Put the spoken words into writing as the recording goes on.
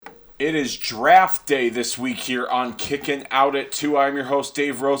It is draft day this week here on Kicking Out at 2. I'm your host,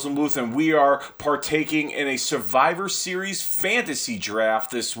 Dave Rosenbluth, and we are partaking in a Survivor Series fantasy draft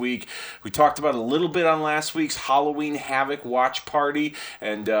this week. We talked about a little bit on last week's Halloween Havoc watch party,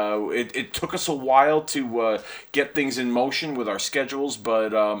 and it took us a while to get things in motion with our schedules,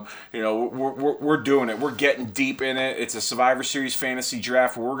 but we're doing it. We're getting deep in it. It's a Survivor Series fantasy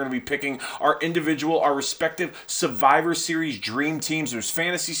draft where we're going to be picking our respective Survivor Series dream teams. There's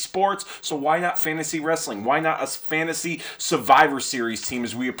fantasy sports, so why not fantasy wrestling? Why not a fantasy Survivor Series team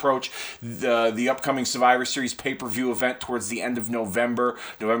as we approach the upcoming Survivor Series pay-per-view event towards the end of November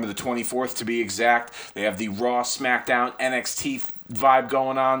the 24th to be exact. They have the Raw, SmackDown, NXT vibe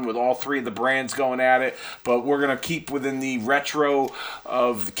going on with all three of the brands going at it, but we're going to keep within the retro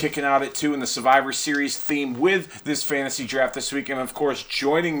of Kicking Out at 2 and the Survivor Series theme with this fantasy draft this week. And of course,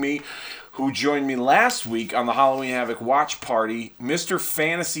 who joined me last week on the Halloween Havoc watch party, Mr.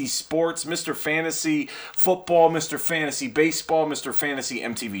 Fantasy Sports, Mr. Fantasy Football, Mr. Fantasy Baseball, Mr. Fantasy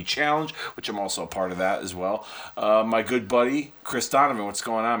MTV Challenge, which I'm also a part of that as well. My good buddy, Chris Donovan. What's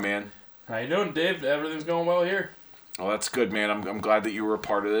going on, man? How you doing, Dave? Everything's going well here. Well, that's good, man. I'm glad that you were a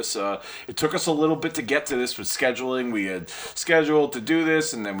part of this. It took us a little bit to get to this with scheduling. We had scheduled to do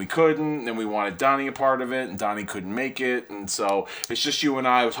this, and then we couldn't. Then we wanted Donnie a part of it, and Donnie couldn't make it. And so it's just you and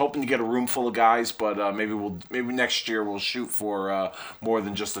I. I was hoping to get a room full of guys, but maybe next year we'll shoot for more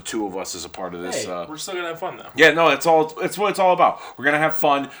than just the two of us as a part of this. Hey, we're still gonna have fun though. Yeah, no, it's what it's all about. We're gonna have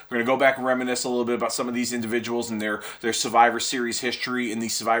fun. We're gonna go back and reminisce a little bit about some of these individuals and their Survivor Series history in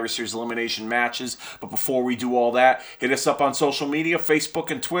these Survivor Series elimination matches. But before we do all that, hit us up on social media, Facebook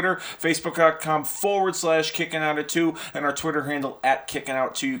and Twitter, facebook.com/Kicking Out at 2, and our Twitter handle @Kicking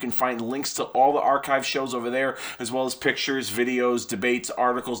Out 2. You can find links to all the archive shows over there, as well as pictures, videos, debates,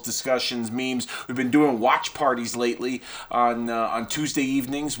 articles, discussions, memes. We've been doing watch parties lately on Tuesday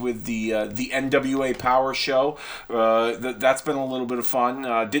evenings with the NWA Power Show. That's been a little bit of fun.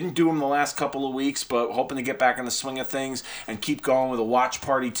 Didn't do them the last couple of weeks, but hoping to get back in the swing of things and keep going with a watch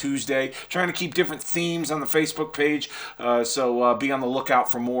party Tuesday. Trying to keep different themes on the Facebook page. So be on the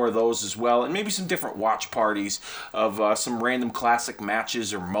lookout for more of those as well, and maybe some different watch parties of some random classic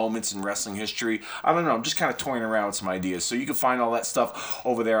matches or moments in wrestling history. I don't know. I'm just kind of toying around with some ideas. So you can find all that stuff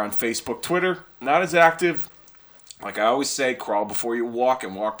over there on Facebook. Twitter, not as active. Like I always say, crawl before you walk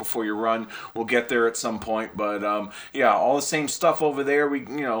and walk before you run. We'll get there at some point, but all the same stuff over there. We,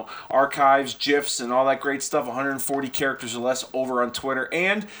 archives, GIFs, and all that great stuff. 140 characters or less over on Twitter,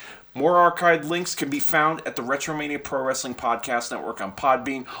 and more archived links can be found at the Retromania Pro Wrestling Podcast Network on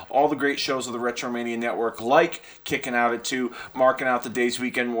Podbean. All the great shows of the Retromania Network, like Kicking Out at 2, Marking Out the Days,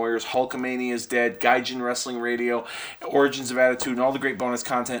 Weekend Warriors, Hulkamania is Dead, Gaijin Wrestling Radio, Origins of Attitude, and all the great bonus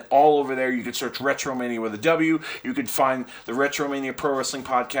content all over there. You can search Retromania with a W. You can find the Retromania Pro Wrestling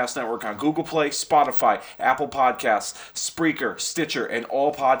Podcast Network on Google Play, Spotify, Apple Podcasts, Spreaker, Stitcher, and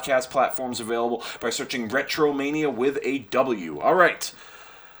all podcast platforms available by searching Retromania with a W. All right.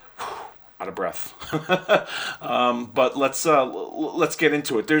 Out of breath. But let's get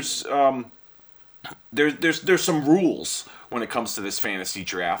into it. There's some rules when it comes to this fantasy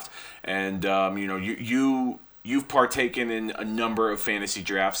draft, and you've partaken in a number of fantasy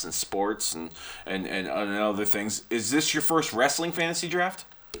drafts in sports and other things. Is this your first wrestling fantasy draft?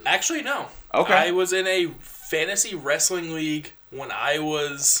 Actually, no. Okay. I was in a fantasy wrestling league when I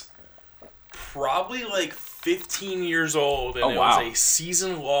was probably like 15 years old, and it was a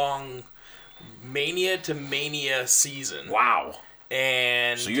season-long Mania to Mania season. Wow.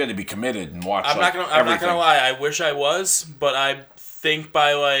 And so you had to be committed and watch. I'm not gonna lie. I wish I was, but I think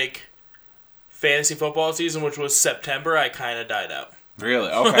by like fantasy football season, which was September, I kind of died out.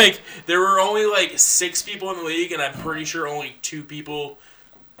 Really? Okay. There were only 6 people in the league, and I'm pretty sure only 2 people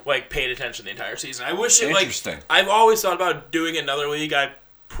paid attention the entire season. I wish it Interesting. I've always thought about doing another league. I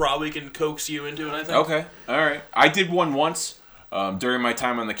probably can coax you into it, I think. Okay. All right. I did one once during my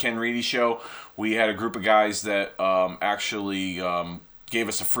time on the Ken Reedy Show. We had a group of guys that actually gave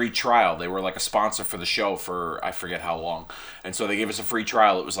us a free trial. They were like a sponsor for the show for I forget how long. And so they gave us a free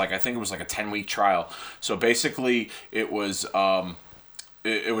trial. It was I think it was a 10-week trial. So basically it was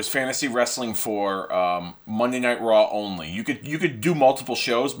fantasy wrestling for Monday Night Raw only. You could do multiple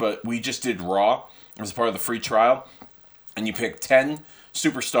shows, but we just did Raw as part of the free trial. And you pick 10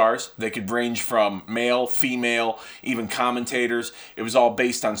 superstars. They could range from male, female, even commentators. It was all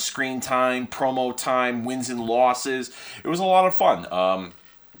based on screen time, promo time, wins and losses. It was a lot of fun.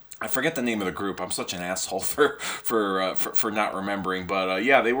 I forget the name of the group. I'm such an asshole for not remembering. But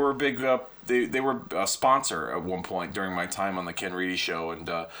they were a big they were a sponsor at one point during my time on the Ken Reedy Show, and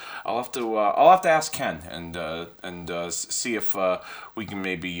I'll have to ask Ken and see if we can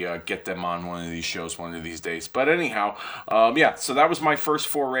maybe get them on one of these shows one of these days. But anyhow, so that was my first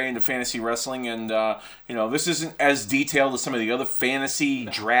foray into fantasy wrestling, and this isn't as detailed as some of the other fantasy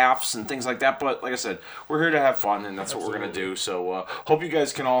drafts and things like that. But like I said, we're here to have fun, and that's what we're gonna do. So hope you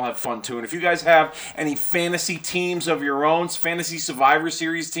guys can all have fun too. And if you guys have any fantasy teams of your own, fantasy Survivor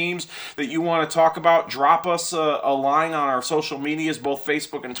Series teams that you want to talk about, drop us a line on our social medias, both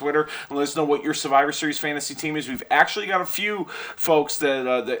Facebook and Twitter, and let us know what your Survivor Series fantasy team is. We've actually got a few folks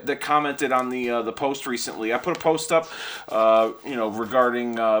that commented on the post recently. I put a post up,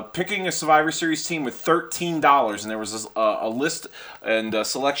 regarding picking a Survivor Series team with $13, and there was a list and a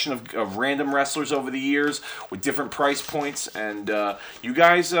selection of random wrestlers over the years with different price points, and you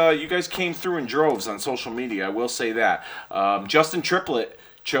guys came through in droves on social media. I will say that. Justin Triplett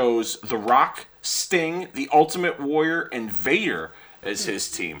chose The Rock, Sting, The Ultimate Warrior, and Vader as his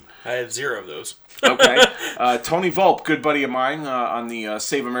team. I had 0 of those. Okay. Tony Volpe, good buddy of mine on the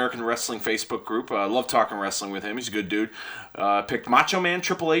Save American Wrestling Facebook group. I love talking wrestling with him. He's a good dude. Picked Macho Man,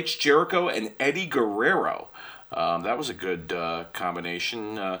 Triple H, Jericho, and Eddie Guerrero. That was a good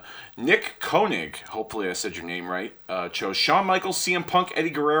combination. Nick Koenig, hopefully I said your name right, chose Shawn Michaels, CM Punk, Eddie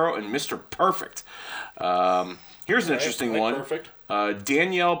Guerrero, and Mr. Perfect. Here's an interesting one. Perfect.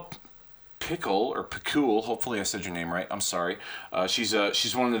 Danielle Pickle, hopefully I said your name right. I'm sorry. She's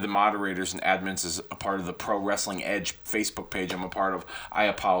one of the moderators and admins as a part of the Pro Wrestling Edge Facebook page I'm a part of. I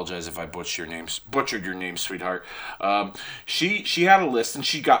apologize if I butchered your name, sweetheart. She had a list and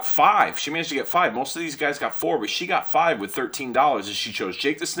she got 5. She managed to get 5. Most of these guys got 4, but she got 5 with $13 as she chose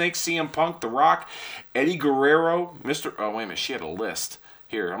Jake the Snake, CM Punk, The Rock, Eddie Guerrero, she had a list.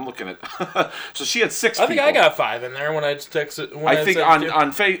 Here, I'm looking at. So she had 6 people. I think I got 5 in there when I texted. I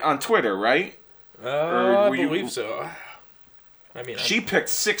think on Twitter, right? I believe so. She picked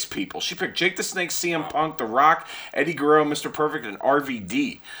 6 people. She picked Jake the Snake, CM Punk, The Rock, Eddie Guerrero, Mr. Perfect, and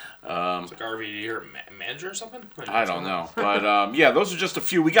RVD. It's like RVD or manager or something? I don't know. But, those are just a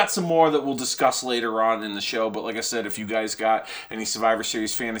few. We got some more that we'll discuss later on in the show. But like I said, if you guys got any Survivor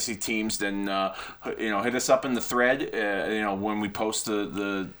Series fantasy teams, then, hit us up in the thread, when we post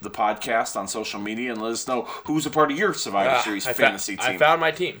the podcast on social media and let us know who's a part of your Survivor Series fantasy team. I found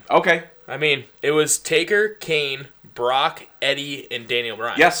my team. Okay. It was Taker, Kane, Brock, Eddie, and Daniel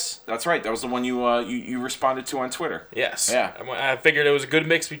Bryan. Yes, that's right. That was the one you responded to on Twitter. Yes. Yeah. I figured it was a good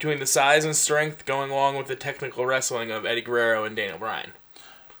mix between the size and strength going along with the technical wrestling of Eddie Guerrero and Daniel Bryan.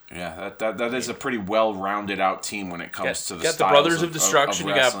 Yeah, that is a pretty well-rounded out team when it comes to the styles. You got the Brothers of Destruction.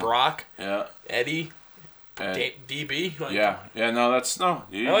 You got Brock, Eddie, DB.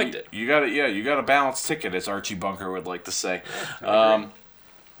 I liked it. You got it. Yeah, you got a balanced ticket, as Archie Bunker would like to say.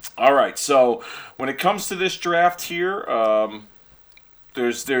 All right, so when it comes to this draft here,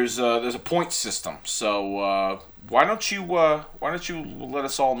 there's a point system. So why don't you let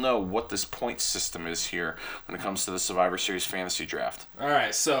us all know what this point system is here when it comes to the Survivor Series fantasy draft? All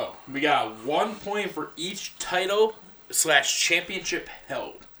right, so we got 1 point for each title / championship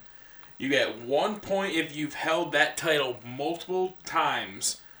held. You get 1 point if you've held that title multiple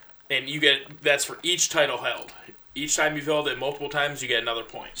times, and that's for each title held. Each time you've held it multiple times, you get another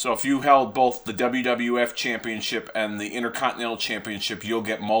point. So if you held both the WWF Championship and the Intercontinental Championship, you'll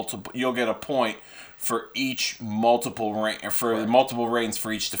get a point for each multiple reigns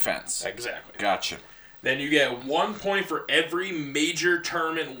for each defense. Exactly. Gotcha. Then you get 1 point for every major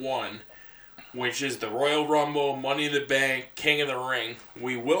tournament won, which is the Royal Rumble, Money in the Bank, King of the Ring.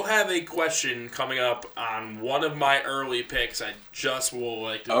 We will have a question coming up on one of my early picks. I just will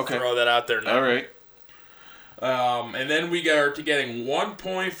like to throw that out there now. All right. And then we are getting 1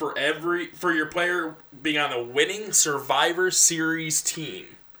 point for your player being on the winning Survivor Series team.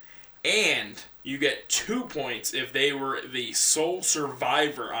 And you get 2 points if they were the sole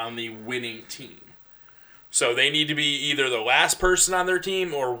survivor on the winning team. So they need to be either the last person on their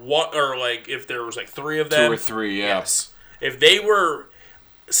team or if there was 3 of them. 2 or 3, yeah. Yes. If they were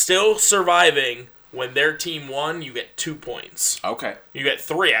still surviving when their team won, you get 2 points. Okay. You get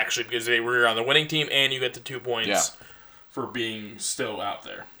 3, actually, because they were on the winning team, and you get the 2 points for being still out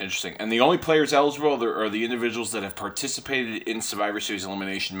there. Interesting. And the only players eligible are the individuals that have participated in Survivor Series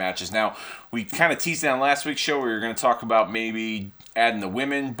elimination matches. Now, we kind of teased that on last week's show where we were going to talk about maybe adding the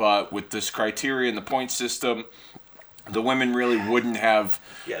women, but with this criteria and the point system, the women really wouldn't have...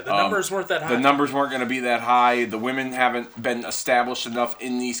 Yeah, the numbers weren't that high. The numbers weren't going to be that high. The women haven't been established enough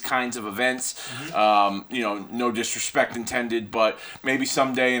in these kinds of events. Mm-hmm. No disrespect intended, but maybe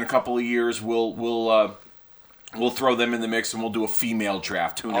someday in a couple of years we'll We'll throw them in the mix, and we'll do a female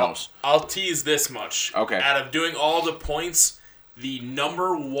draft. Who knows? I'll tease this much. Okay. Out of doing all the points, the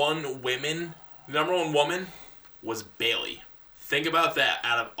number one woman was Bayley. Think about that.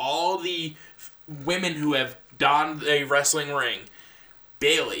 Out of all the women who have donned a wrestling ring,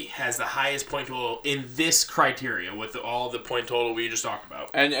 Bayley has the highest point total in this criteria with all the point total we just talked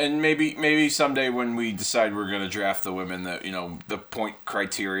about. And maybe someday when we decide we're going to draft the women, that the point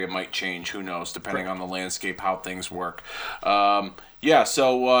criteria might change. Who knows? Depending on the landscape, how things work. Yeah.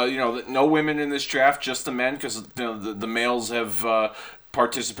 So no women in this draft, just the men, because the males have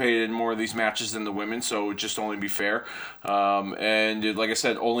participated in more of these matches than the women, so it would just only be fair. And like I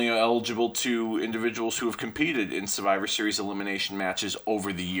said, only eligible to individuals who have competed in Survivor Series elimination matches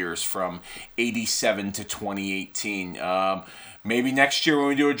over the years from 87 to 2018. Maybe next year when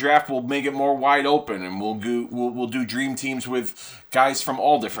we do a draft, we'll make it more wide open, and we'll do dream teams with guys from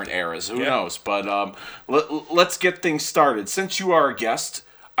all different eras. Who knows? But let's get things started. Since you are a guest,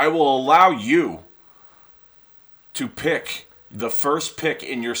 I will allow you to pick the first pick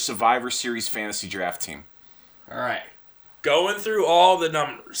in your Survivor Series fantasy draft team. All right. Going through all the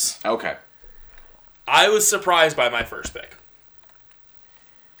numbers. Okay. I was surprised by my first pick.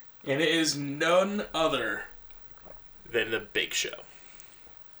 And it is none other than the Big Show.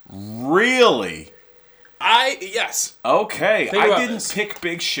 Really? Yes. Okay. I didn't pick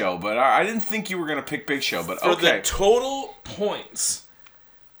Big Show, but I didn't think you were going to pick Big Show, but okay. For the total points,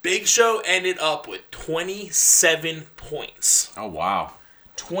 Big Show ended up with 27 points. Oh, wow.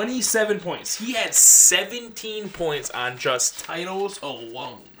 27 points. He had 17 points on just titles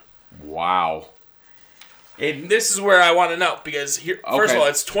alone. Wow. And this is where I want to know, because first of all,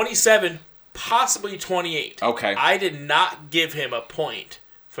 it's 27, possibly 28. Okay. I did not give him a point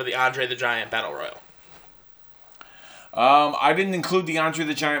for the Andre the Giant Battle Royal. I didn't include the Andre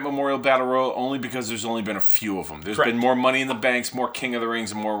the Giant Memorial Battle Royal only because there's only been a few of them. There's been more Money in the Banks, more King of the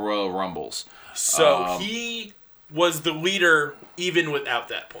Rings, and more Royal Rumbles. So he was the leader even without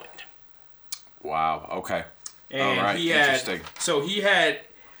that point. Wow. Okay. And all right. Interesting. So he had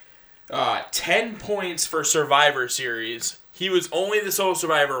 10 points for Survivor Series. He was only the sole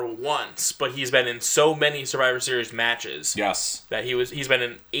survivor once, but he's been in so many Survivor Series matches. Yes. That he's been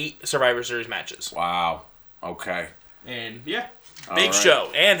in 8 Survivor Series matches. Wow. Okay. And big show.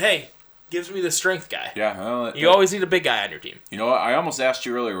 And hey, gives me the strength guy. Yeah. Well, you always need a big guy on your team. You know what? I almost asked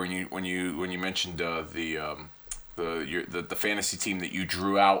you earlier when you mentioned the fantasy team that you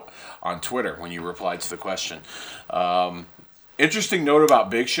drew out on Twitter when you replied to the question. Interesting note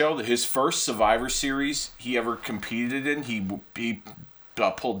about Big Show, that his first Survivor Series he ever competed in, he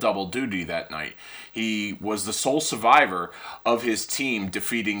pulled double duty that night. He was the sole survivor of his team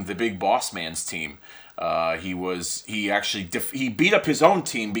defeating the Big Boss Man's team. He beat up his own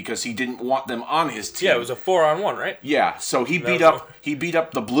team because he didn't want them on his team. Yeah, it was a 4-on-1, right? Yeah, so he beat up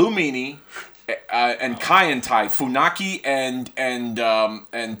the Blue Meanie and Kaientai, Funaki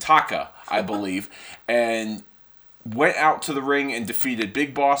and Taka, I believe, and went out to the ring and defeated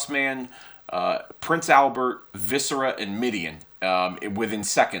Big Boss Man, Prince Albert, Viscera, and Midian within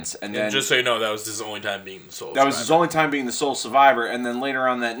seconds. And then, just so you know, that was his only time being the sole survivor. That was his only time being the sole survivor. And then later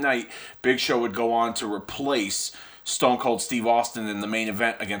on that night, Big Show would go on to replace Stone Cold Steve Austin in the main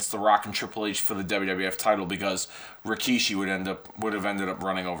event against The Rock and Triple H for the WWF title, because Rikishi would have ended up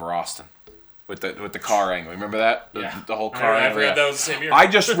running over Austin with the car angle. Remember that? The whole car angle. I forgot that was the same year.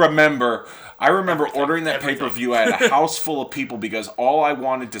 I remember ordering that pay-per-view. I had a house full of people because all I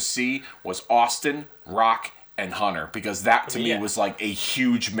wanted to see was Austin, Rock, and Hunter, because that to me was like a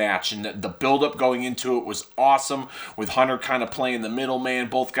huge match, and the build-up going into it was awesome, with Hunter kind of playing the middleman,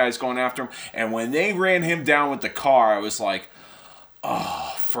 both guys going after him, and when they ran him down with the car, I was like,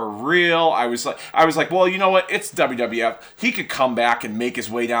 oh, for real? I was like, well, you know what? It's WWF. He could come back and make his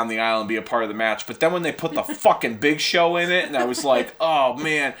way down the aisle and be a part of the match. But then when they put the fucking Big Show in it, and I was like, oh,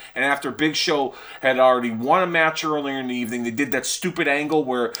 man. And after Big Show had already won a match earlier in the evening, they did that stupid angle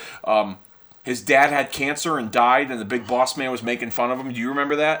where his dad had cancer and died, and the Big Boss Man was making fun of him. Do you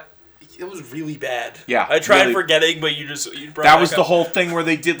remember that? It was really bad. Yeah. I tried forgetting, but you brought that was the whole thing where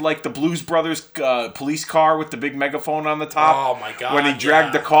they did like the Blues Brothers police car with the big megaphone on the top. Oh my god. When he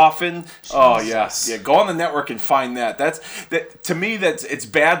dragged the coffin. Jesus. Oh yes. Yeah, go on the network and find that. That to me it's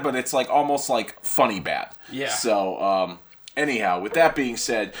bad, but it's like almost like funny bad. Yeah. So anyhow, with that being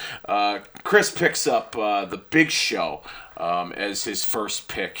said, Chris picks up the Big Show as his first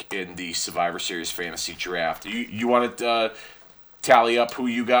pick in the Survivor Series fantasy draft. You want to tally up who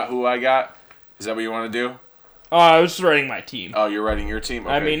you got, who I got? Is that what you want to do? Oh, I was just writing my team. Oh, you're writing your team?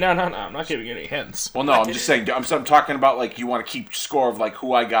 Okay. I mean, no. I'm not giving any hints. Well, no, I'm just saying. I'm talking about, like, you want to keep score of, like,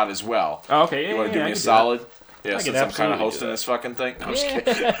 who I got as well. Oh, okay, you want to do me a solid? Yeah, since I'm kind of hosting this fucking thing. No, I'm just kidding.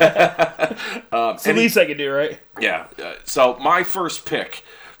 It's the least I can do, right? Yeah. So my first pick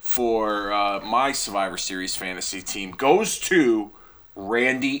for my Survivor Series fantasy team goes to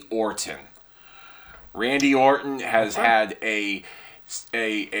Randy Orton. Randy Orton has had a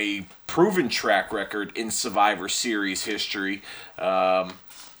proven track record in Survivor Series history.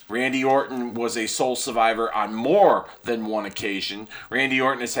 Randy Orton was a sole survivor on more than one occasion. Randy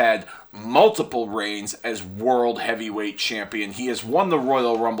Orton has had multiple reigns as World Heavyweight Champion. He has won the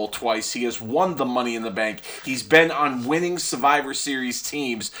Royal Rumble twice. He has won the Money in the Bank. He's been on winning Survivor Series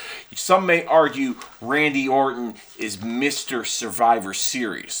teams. Some may argue Randy Orton is Mr. Survivor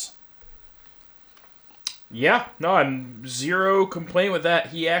Series. Yeah, no, I'm zero complaint with that.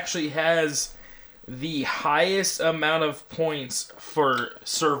 He actually has the highest amount of points for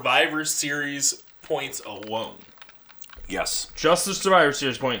Survivor Series points alone. Yes. Just the Survivor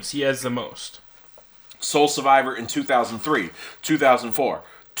Series points, he has the most. Sole Survivor in 2003, 2004,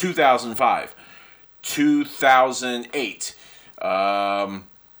 2005, 2008.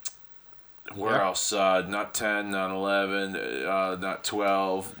 Where else? Not 10, not 11, not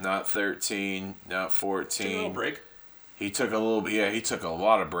 12, not 13, not 14. Took a little break. He took a little. Yeah, he took a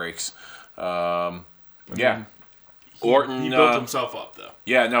lot of breaks. Orton. He built himself up though.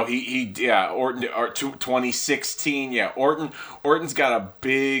 Yeah, no, Orton. 2016. Yeah, Orton's got a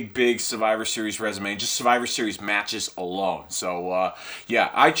big Survivor Series resume, just Survivor Series matches alone. So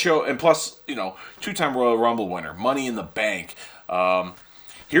I chose, and plus 2-time Royal Rumble winner, Money in the Bank.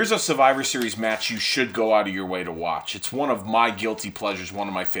 Here's a Survivor Series match you should go out of your way to watch. It's one of my guilty pleasures, one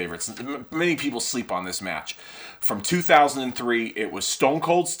of my favorites. Many people sleep on this match. From 2003, it was Stone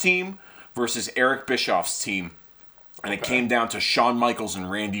Cold's team versus Eric Bischoff's team. And it came down to Shawn Michaels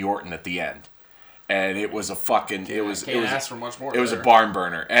and Randy Orton at the end. And it was a fucking... It was ask for much more. It was a barn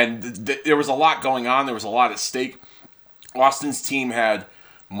burner. And there was a lot going on. There was a lot at stake. Austin's team had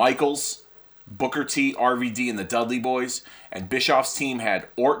Michaels, Booker T, RVD, and the Dudley Boys. And Bischoff's team had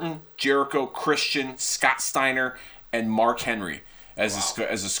Orton, Jericho, Christian, Scott Steiner, and Mark Henry as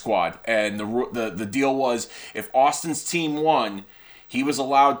a squad. And the deal was, if Austin's team won, he was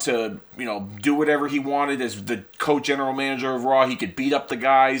allowed to do whatever he wanted as the co-general manager of Raw. He could beat up the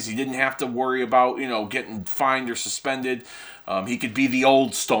guys. He didn't have to worry about getting fined or suspended. He could be the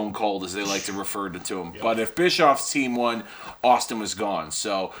old Stone Cold, as they like to refer to him. Yep. But if Bischoff's team won, Austin was gone.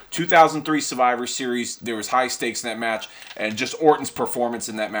 So 2003 Survivor Series, there was high stakes in that match, and just Orton's performance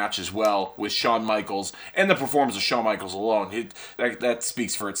in that match as well with Shawn Michaels, and the performance of Shawn Michaels alone, that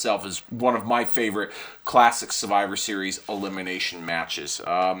speaks for itself as one of my favorite classic Survivor Series elimination matches.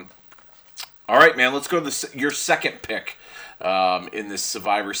 All right, man, let's go to your second pick in this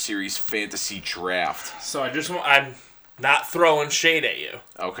Survivor Series fantasy draft. So I'm not throwing shade at you.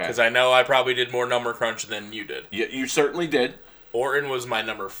 Okay. Because I know I probably did more number crunch than you did. Yeah, you certainly did. Orton was my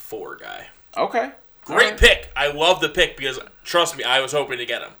number 4 guy. Okay. Great pick. I love the pick because, trust me, I was hoping to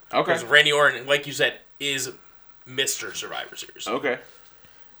get him. Okay. Because Randy Orton, like you said, is Mr. Survivor Series. Okay.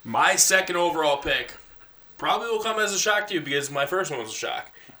 My second overall pick probably will come as a shock to you because my first one was a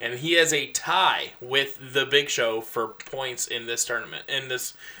shock. And he has a tie with the Big Show for points in this tournament, in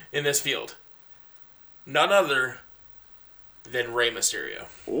this field. None other than Rey Mysterio.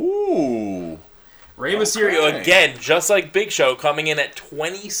 Ooh. Rey Mysterio, again, just like Big Show, coming in at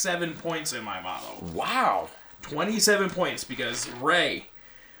 27 points in my model. Wow. 27 points because Rey,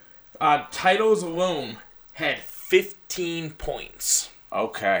 titles alone, had 15 points.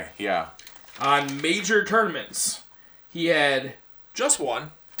 Okay, yeah. On major tournaments, he had just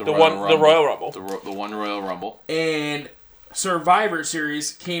one. The Royal Rumble. The one Royal Rumble. And Survivor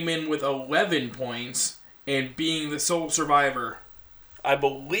Series came in with 11 points. And being the sole survivor, I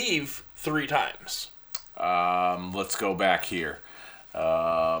believe 3 times. Let's go back here.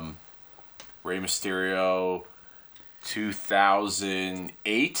 Rey Mysterio,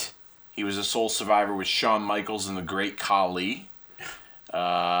 2008. He was a sole survivor with Shawn Michaels and the Great Khali.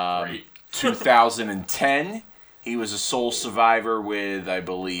 Great. 2010. He was a sole survivor with, I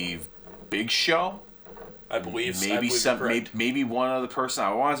believe, Big Show. I believe maybe one other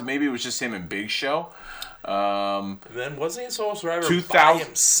person. Maybe it was just him and Big Show. Then wasn't he a sole survivor by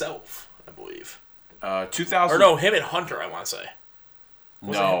himself? I believe. 2000. Or no, him and Hunter. I want to say.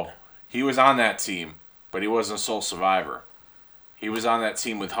 He was on that team, but he wasn't a sole survivor. He was on that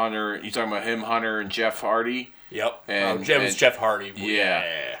team with Hunter. You talking about him, Hunter, and Jeff Hardy? Yep. And it was Jeff Hardy.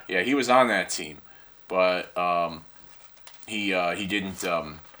 Yeah. He was on that team, but he didn't.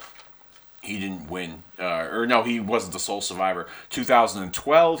 He didn't win. He wasn't the sole survivor.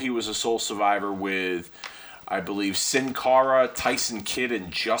 2012, he was a sole survivor with, I believe, Sin Cara, Tyson Kidd,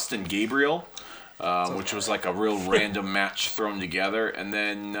 and Justin Gabriel. which was like a real random match thrown together. And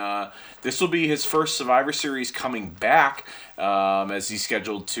then this will be his first Survivor Series coming back, as he's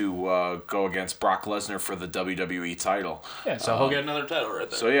scheduled to go against Brock Lesnar for the WWE title. Yeah, so he'll get another title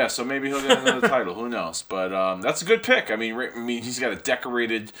right So there. so maybe he'll get another title. Who knows? But that's a good pick. I mean, he's got a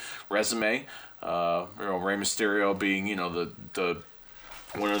decorated resume. Rey Mysterio being, the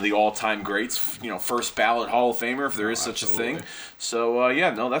one of the all-time greats, first ballot Hall of Famer if there is such absolutely. A thing.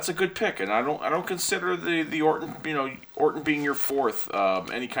 So that's a good pick, and I don't consider the Orton being your fourth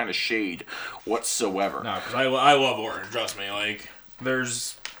any kind of shade whatsoever. No, because I love Orton. Trust me,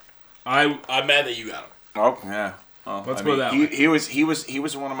 I'm mad that you got him. Oh yeah. Let's put it that way. He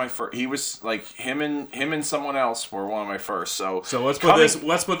was one of my first. He was like him and someone else were one of my first. So let's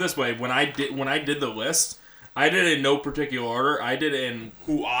put this way. When I did the list, I did it in no particular order. I did it in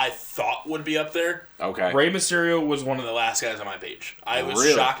who I thought would be up there. Okay. Rey Mysterio was one of the last guys on my page. I was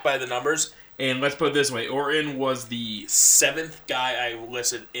shocked by the numbers. And let's put it this way. Orton was the 7th guy I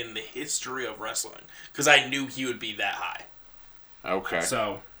listed in the history of wrestling. Because I knew he would be that high. Okay.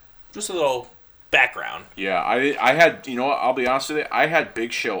 So, just a little background. Yeah, I had, I'll be honest with you. I had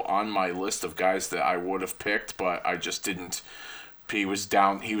Big Show on my list of guys that I would have picked, but I just didn't. He was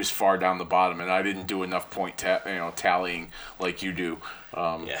far down the bottom, and I didn't do enough point tallying like you do.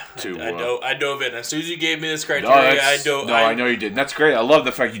 I dove in as soon as you gave me this criteria. I know you did. And that's great. I love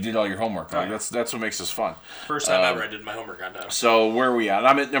the fact you did all your homework. Right. That's what makes this fun. First time ever I did my homework on time. So where are we at?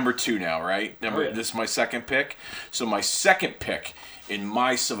 I'm at number 2 now, right? This is my second pick. So my second pick in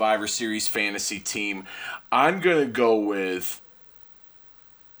my Survivor Series fantasy team, I'm gonna go with.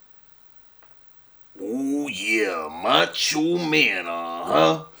 Oh, yeah, Macho Man,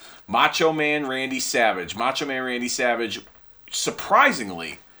 Macho Man Randy Savage. Macho Man Randy Savage,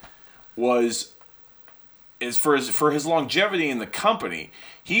 surprisingly, was for his longevity in the company,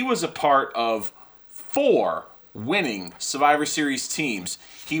 he was a part of 4 winning Survivor Series teams.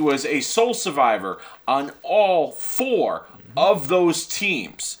 He was a sole survivor on all 4 of those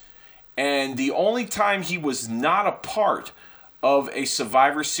teams. And the only time he was not a part of a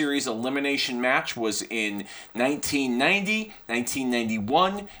Survivor Series elimination match was in 1990,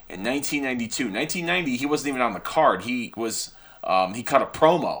 1991, and 1992. 1990, he wasn't even on the card. He cut a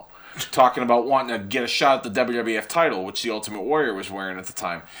promo talking about wanting to get a shot at the WWF title, which the Ultimate Warrior was wearing at the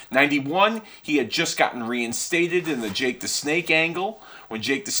time. 91, he had just gotten reinstated in the Jake the Snake angle when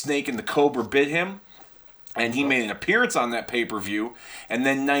Jake the Snake and the Cobra bit him. And he made an appearance on that pay-per-view. And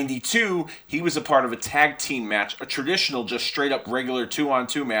then 92, he was a part of a tag team match, a traditional, just straight-up regular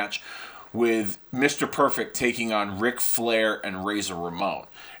 2-on-2 match with Mr. Perfect taking on Ric Flair and Razor Ramon.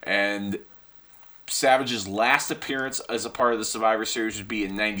 And Savage's last appearance as a part of the Survivor Series would be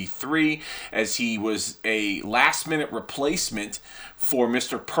in 93, as he was a last-minute replacement for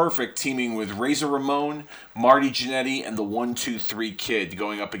Mr. Perfect, teaming with Razor Ramon, Marty Jannetty, and the 1-2-3 Kid,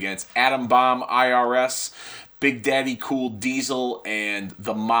 going up against Adam Bomb, IRS, Big Daddy Cool Diesel, and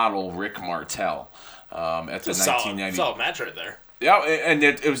the model Rick Martel. At the 1990 solid match right there. Yeah, and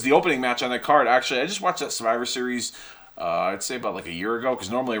it was the opening match on that card. Actually, I just watched that Survivor Series. I'd say about like a year ago,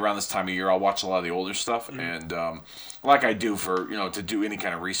 because normally around this time of year I'll watch a lot of the older stuff, and like I do for to do any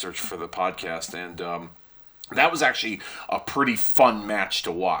kind of research for the podcast, and that was actually a pretty fun match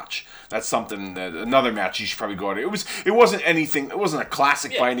to watch. That's something that another match you should probably go to. It wasn't a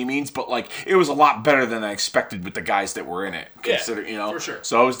classic by any means, but like it was a lot better than I expected with the guys that were in it. For sure.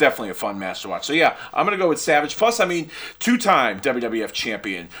 So it was definitely a fun match to watch. So yeah, I'm gonna go with Savage. Plus, I mean, 2-time WWF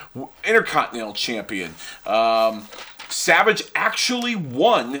champion, Intercontinental champion. Savage actually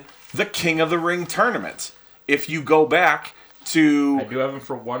won the King of the Ring tournament. If you go back to, I do have him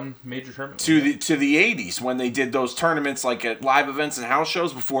for one major tournament to the 80s when they did those tournaments like at live events and house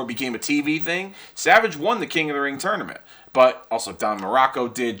shows before it became a TV thing. Savage won the King of the Ring tournament, but also Don Morocco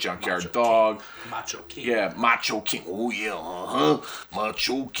did, Junkyard Dog, Macho King. Yeah, Macho King. Oh yeah,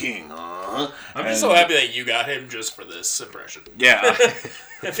 Macho King. I'm just so happy that you got him just for this impression. Yeah.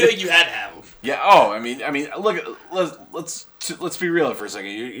 I feel like you had to have him. Yeah. Oh, I mean, look. Let's be real for a second.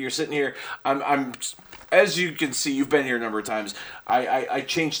 You're sitting here. I'm. As you can see, you've been here a number of times. I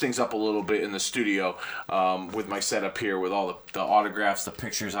changed things up a little bit in the studio with my setup here, with all the autographs, the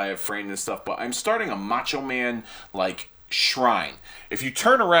pictures I have framed and stuff. But I'm starting a Macho Man shrine. If you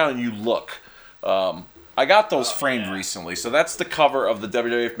turn around and you look, I got those framed recently. So that's the cover of the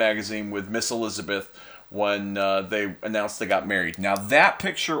WWF magazine with Miss Elizabeth when they announced they got married. Now that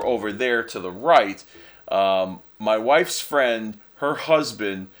picture over there to the right, my wife's friend, her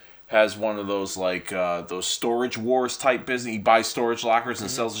husband, has one of those those Storage Wars type business. He buys storage lockers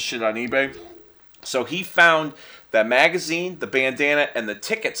and sells the shit on eBay. So he found that magazine, the bandana, and the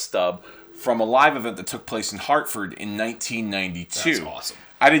ticket stub from a live event that took place in Hartford in 1992. That's awesome.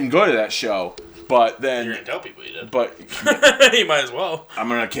 I didn't go to that show, but then... You're going to tell people you did. But... You might as well. I'm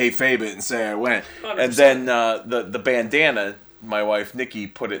going to kayfabe it and say I went. 100%. And then the bandana... My wife, Nikki,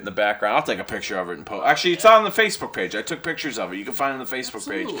 put it in the background. I'll take a picture of it and post. Actually, it's on the Facebook page. I took pictures of it. You can find it on the Facebook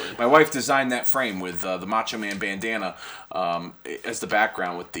page. My wife designed that frame with the Macho Man bandana as the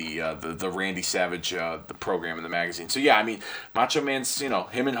background with the Randy Savage the program in the magazine. So, yeah, I mean, Macho Man's,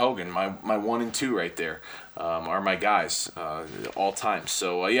 him and Hogan, my 1 and 2 right there, are my guys all time.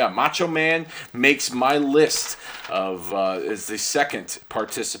 So, yeah, Macho Man makes my list of as the second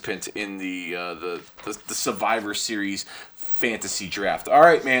participant in the Survivor Series fantasy draft. All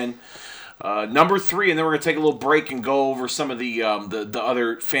right, man. Number 3, and then we're gonna take a little break and go over some of the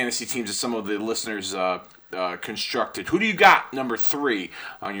other fantasy teams that some of the listeners constructed. Who do you got number 3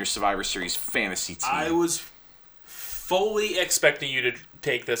 on your Survivor Series fantasy team? I was fully expecting you to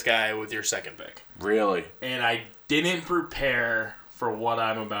take this guy with your second pick. Really? And I didn't prepare for what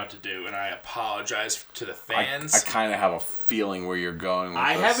I'm about to do, and I apologize to the fans. I kind of have a feeling where you're going with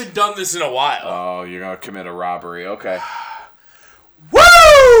I this. haven't done this in a while. Oh, you're gonna commit a robbery. Okay.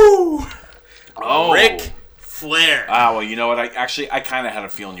 Woo! Oh. Ric Flair. Well, you know what? I kind of had a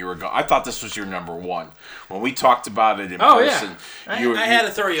feeling you were going. I thought this was your number 1 when we talked about it in person. Yeah. I had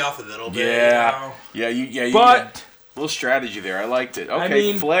to throw you off a little bit. Yeah, you but little strategy there. I liked it.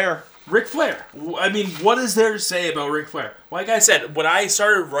 Okay, Flair. Ric Flair. I mean, what is there to say about Ric Flair? Like I said, when I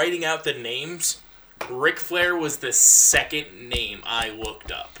started writing out the names, Ric Flair was the second name I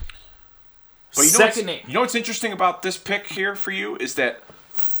looked up. But you know what's interesting about this pick here for you is that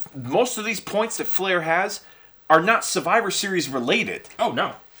most of these points that Flair has are not Survivor Series related. Oh,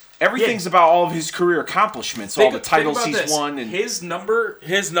 no. Everything's about all of his career accomplishments, all the titles he's won. And his number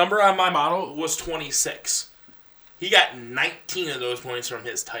on my model was 26. He got 19 of those points from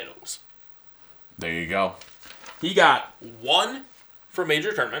his titles. There you go. He got 1 for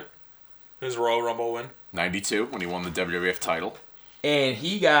Major Tournament, his Royal Rumble win. 92 when he won the WWF title. And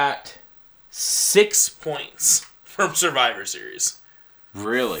he got 6 points from Survivor Series.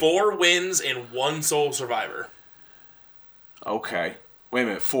 Really? 4 wins and 1 sole survivor. Okay. Wait a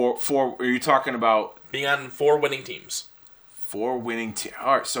minute. 4. Are you talking about being on 4 winning teams? 4 winning teams.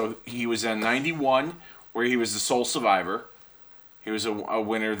 All right. So he was in 91, where he was the sole survivor. He was a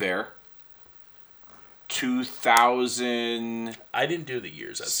winner there. 2000. I didn't do the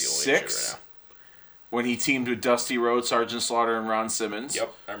years. That's the only issue right now. When he teamed with Dusty Rhodes, Sergeant Slaughter, and Ron Simmons.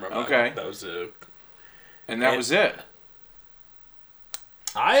 Yep, I remember. Okay. That was a. And that was it.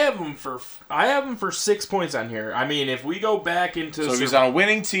 I have him for 6 points on here. I mean, if we go back into... So if he's on a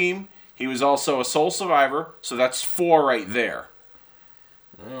winning team, he was also a sole survivor, so that's 4 right there.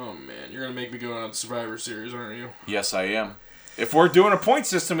 Oh, man. You're going to make me go on Survivor Series, aren't you? Yes, I am. If we're doing a point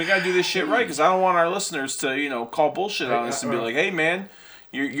system, we got to do this shit right, because I don't want our listeners to, call bullshit on us and be like, hey, man,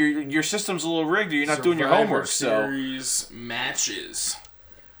 your system's a little rigged, or you're not doing your homework. Series matches.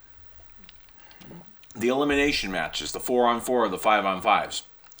 The elimination matches, the 4-on-4 or the 5-on-5s.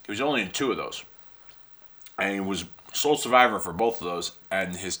 He was only in 2 of those. And he was sole survivor for both of those,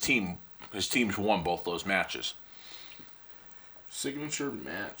 and his teams won both those matches. Signature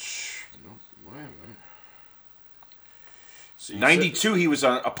match. No, why am I? So 92, he was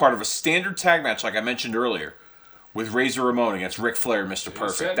a part of a standard tag match, like I mentioned earlier, with Razor Ramon against Ric Flair, Mr.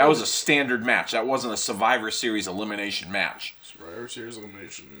 Perfect. That was a standard match. That wasn't a Survivor Series elimination match. Survivor Series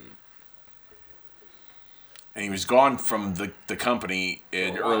elimination. And he was gone from the company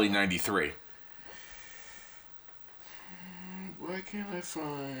in early 93. Why can't I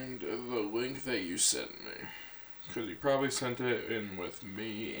find the link that you sent me? Because you probably sent it in with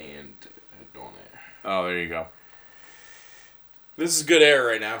me and Donnie. Oh, there you go. This is good air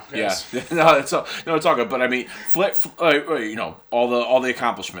right now. Yes. Yeah. No, it's all good. But I mean, all the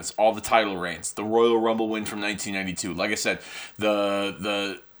accomplishments, all the title reigns, the Royal Rumble win from 1992. Like I said,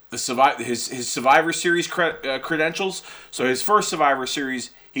 his Survivor Series credentials. So his first Survivor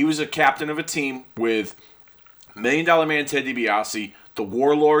Series, he was a captain of a team with $1 Million Man Ted DiBiase, the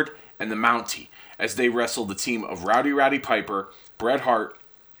Warlord, and the Mountie, as they wrestled the team of Rowdy Piper, Bret Hart,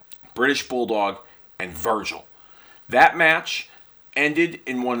 British Bulldog, and Virgil. That match ended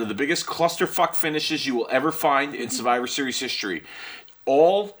in one of the biggest clusterfuck finishes you will ever find in Survivor Series history.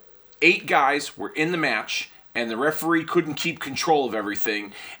 All 8 guys were in the match, and the referee couldn't keep control of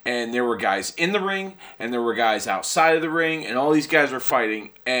everything, and there were guys in the ring, and there were guys outside of the ring, and all these guys were fighting,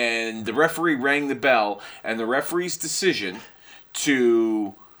 and the referee rang the bell, and the referee's decision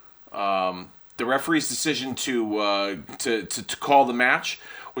to call the match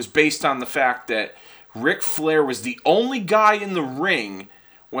was based on the fact that Ric Flair was the only guy in the ring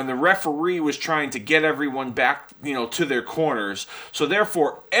when the referee was trying to get everyone back, to their corners. So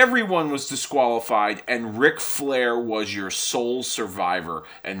therefore, everyone was disqualified, and Ric Flair was your sole survivor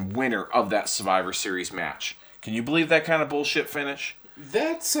and winner of that Survivor Series match. Can you believe that kind of bullshit finish?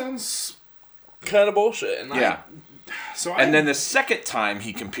 That sounds kind of bullshit. And then the second time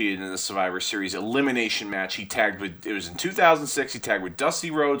he competed in the Survivor Series elimination match, it was in 2006, he tagged with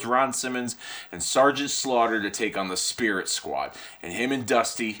Dusty Rhodes, Ron Simmons, and Sergeant Slaughter to take on the Spirit Squad. And him and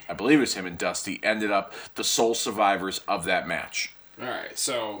Dusty, I believe it was him and Dusty, ended up the sole survivors of that match. Alright,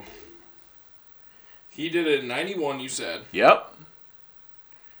 so he did it in 91, you said. Yep.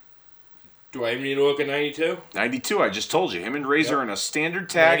 Do I even need to look at 92? 92, I just told you. Him and Razor in a standard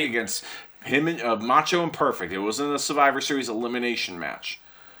tag against him and Macho and Perfect. It wasn't a Survivor Series elimination match.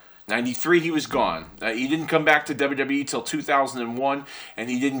 93, he was gone. He didn't come back to WWE till 2001, and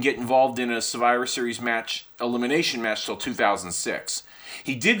he didn't get involved in a Survivor Series elimination match till 2006.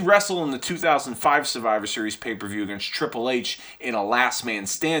 He did wrestle in the 2005 Survivor Series pay-per-view against Triple H in a last man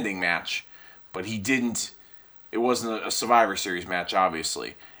standing match, but it wasn't a Survivor Series match,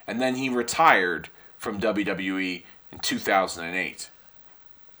 obviously. And then he retired from WWE in 2008.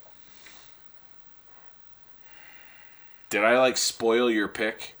 Did I, spoil your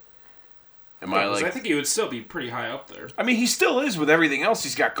pick? I think he would still be pretty high up there. I mean, he still is with everything else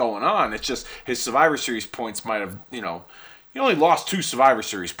he's got going on. It's just his Survivor Series points might have, he only lost 2 Survivor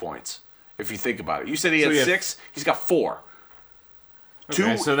Series points, if you think about it. You said he had 6. He's got 4.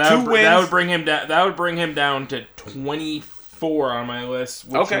 Okay, so that would bring him down. That would bring him down to 24 on my list,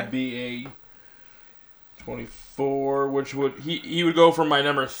 which would be a 24. Which would he would go from my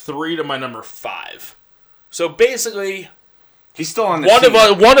number 3 to my number 5. So basically, he's still on the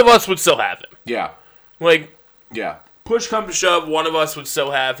team. One of us would still have him. Yeah. Yeah. Push come to shove, one of us would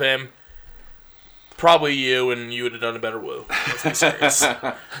still have him. Probably you, and you would have done a better woo. Let's be serious.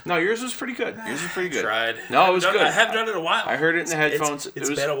 No, yours was pretty good. Tried. No, it was good. I haven't done it in a while. I heard it in the headphones. It's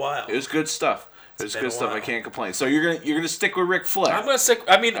been a while. It was good stuff. It was good stuff. I can't complain. So you're gonna stick with Ric Flair. I'm gonna stick.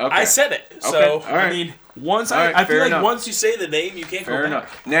 I mean, okay. I said it. So okay. All right. I mean, I feel like once you say the name, you can't go back.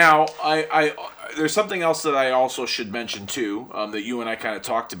 Enough. Now, I there's something else that I also should mention too, that you and I kind of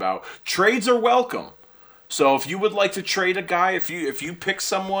talked about. Trades are welcome. So if you would like to trade a guy, if you pick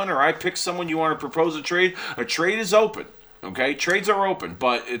someone or I pick someone, you want to propose a trade is open. Okay, trades are open,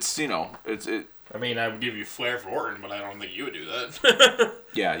 but it's I mean, I would give you Flair for Orton, but I don't think you would do that.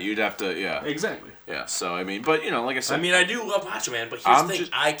 Yeah, you'd have to. Yeah, exactly. Yeah, so I mean, but like I said, I mean, I do love Macho Man, but here's the thing: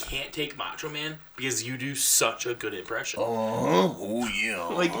 I can't take Macho Man because you do such a good impression. Oh yeah.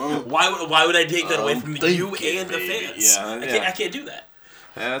 Like, why would I take that away from you and the fans? Yeah, I can't do that.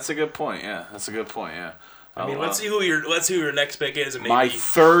 Yeah, that's a good point. Yeah, that's a good point. Yeah. I mean, let's see who your next pick is, and maybe my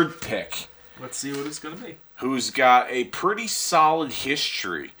third pick. Let's see what it's gonna be. Who's got a pretty solid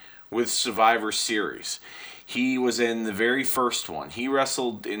history with Survivor Series. He was in the very first one. He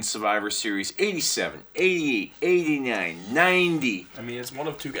wrestled in Survivor Series 87, 88, 89, 90. I mean, it's one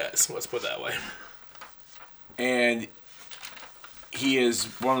of 2 guys. Let's put it that way. And he is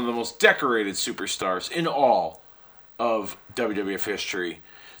one of the most decorated superstars in all of WWF history.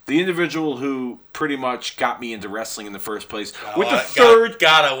 The individual who pretty much got me into wrestling in the first place.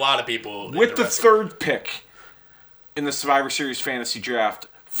 Got a lot of people with the third pick in the Survivor Series fantasy draft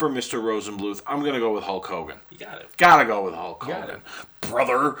for Mr. Rosenbluth, I'm going to go with Hulk Hogan. You got it. Got to go with Hulk Hogan.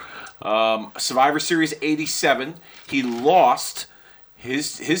 Brother. Survivor Series 87, he lost.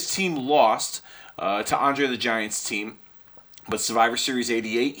 His team lost to Andre the Giant's team. But Survivor Series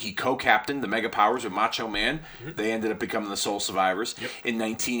 88, he co-captained the Mega Powers with Macho Man. Mm-hmm. They ended up becoming the sole survivors. Yep. In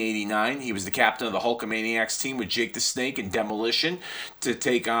 1989, he was the captain of the Hulkamaniacs team with Jake the Snake and Demolition to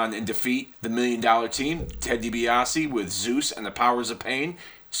take on and defeat the $1 Million team. Ted DiBiase with Zeus and the Powers of Pain,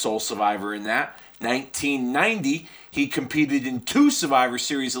 sole survivor in that. 1990, he competed in 2 Survivor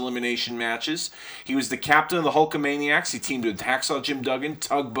Series elimination matches. He was the captain of the Hulkamaniacs. He teamed with Hacksaw Jim Duggan,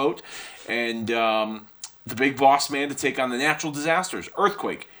 Tugboat, and the Big Boss Man to take on the Natural Disasters,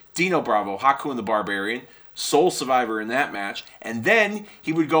 Earthquake, Dino Bravo, Haku and the Barbarian, sole survivor in that match. And then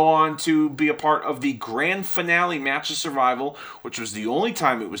he would go on to be a part of the grand finale match of survival, which was the only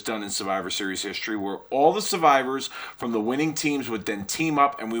time it was done in Survivor Series history, where all the survivors from the winning teams would then team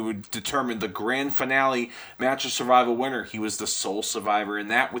up and we would determine the grand finale match of survival winner. He was the sole survivor in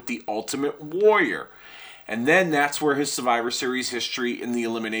that with the Ultimate Warrior. And then that's where his Survivor Series history in the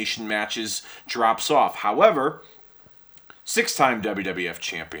elimination matches drops off. However, 6-time WWF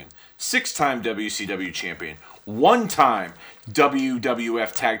champion, 6-time WCW champion, 1-time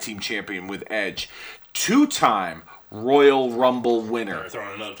WWF Tag Team champion with Edge, 2-time Royal Rumble winner. They're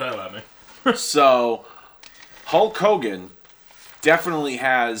throwing another title at me. So, Hulk Hogan definitely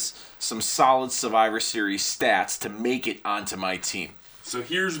has some solid Survivor Series stats to make it onto my team. So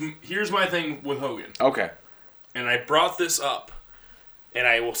here's my thing with Hogan. Okay. And I brought this up, and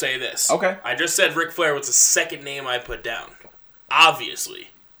I will say this. Okay. I just said Ric Flair was the second name I put down. Obviously,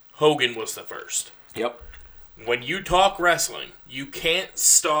 Hogan was the first. Yep. When you talk wrestling, you can't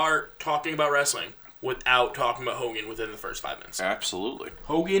start talking about wrestling without talking about Hogan within the first 5 minutes. Absolutely.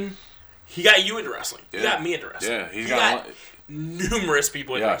 Hogan, he got you into wrestling. Yeah. He got me into wrestling. Yeah, he got numerous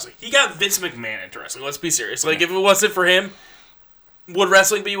people into wrestling. He got Vince McMahon into wrestling. Let's be serious. Like, if it wasn't for him, would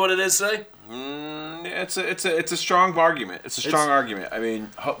wrestling be what it is today? It's a strong argument. It's a strong argument. I mean,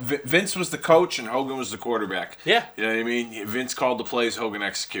 Vince was the coach and Hogan was the quarterback. Yeah. You know what I mean? Vince called the plays, Hogan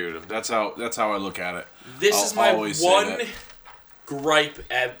executed them. That's how I look at it. This is my one gripe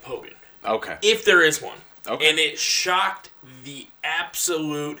at Hogan. Okay. If there is one. Okay. And it shocked the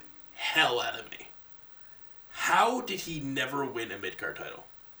absolute hell out of me. How did he never win a mid-card title?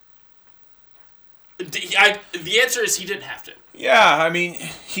 The answer is he didn't have to. Yeah, I mean,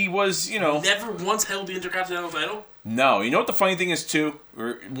 he was, Never once held the Intercontinental title? No. You know what the funny thing is, too?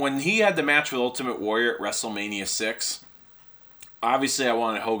 When he had the match with Ultimate Warrior at WrestleMania 6, obviously I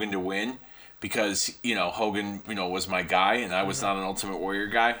wanted Hogan to win because, Hogan, was my guy and I was not an Ultimate Warrior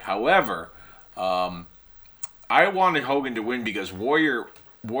guy. However, I wanted Hogan to win because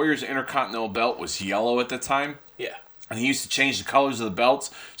Warrior's Intercontinental belt was yellow at the time. Yeah. And he used to change the colors of the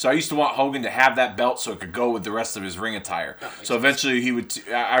belts. So I used to want Hogan to have that belt so it could go with the rest of his ring attire. So eventually he would...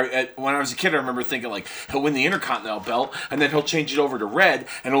 when I was a kid, I remember thinking, he'll win the Intercontinental belt, and then he'll change it over to red,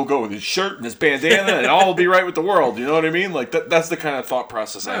 and it'll go with his shirt and his bandana, and all will be right with the world. You know what I mean? That's the kind of thought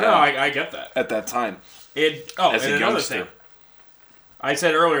process I had. No, I get that. At that time. As a youngster. I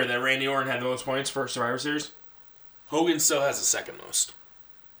said earlier that Randy Orton had the most points for Survivor Series. Hogan still has the second most.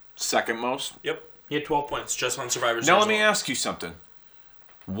 Second most? Yep. He had 12 points just on Survivor Series. Now let me ask you something.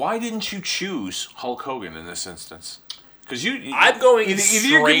 Why didn't you choose Hulk Hogan in this instance? Because I'm going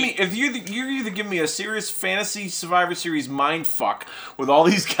straight. If you're either giving me a serious fantasy Survivor Series mind fuck with all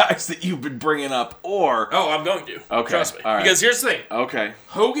these guys that you've been bringing up, or... Oh, I'm going to. Okay. Trust me. All right. Because here's the thing. Okay.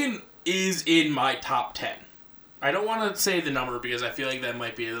 Hogan is in my top 10. I don't want to say the number because I feel like that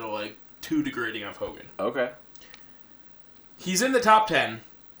might be a little, too degrading of Hogan. Okay. He's in the top 10.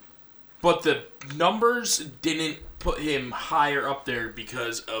 But the numbers didn't put him higher up there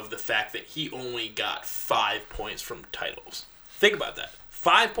because of the fact that he only got 5 points from titles. Think about that.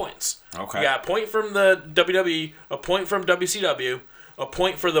 5 points. Okay. He got a point from the WWE, a point from WCW, a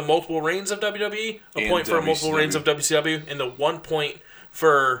point for the multiple reigns of WWE, a point for multiple reigns of WCW, and the 1 point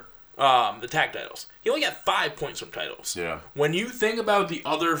for the tag titles. He only got 5 points from titles. Yeah. When you think about the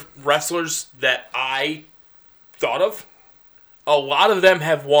other wrestlers that I thought of, a lot of them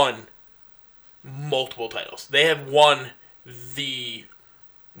have won multiple titles. They have won the,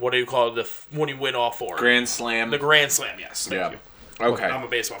 what do you call it, when you win all four? Grand Slam. The Grand Slam, yes. Thank you. Okay. I'm a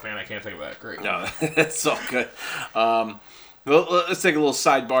baseball fan. I can't think of that. Great. No, that's all good. Let's take a little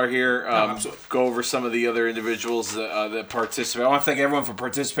sidebar here. Go over some of the other individuals that participate. I want to thank everyone for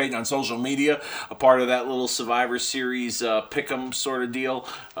participating on social media, a part of that little Survivor Series pick'em sort of deal.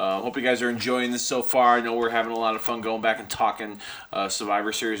 Hope you guys are enjoying this so far. I know we're having a lot of fun going back and talking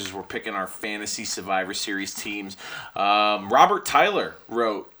Survivor Series as we're picking our fantasy Survivor Series teams. Robert Tyler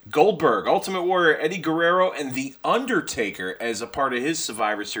wrote, Goldberg, Ultimate Warrior, Eddie Guerrero, and The Undertaker as a part of his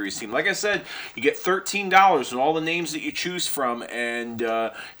Survivor Series team. Like I said, you get $13 and all the names that you choose from, and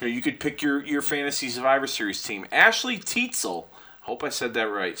you could pick your fantasy Survivor Series team. Ashley Tietzel, hope I said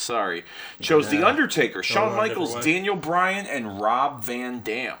that right, sorry, chose The Undertaker, Shawn Michaels, Daniel Bryan, and Rob Van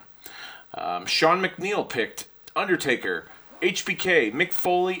Dam. Sean McNeil picked Undertaker, HBK, Mick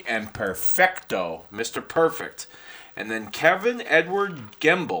Foley, and Perfecto, Mr. Perfect. And then Kevin Edward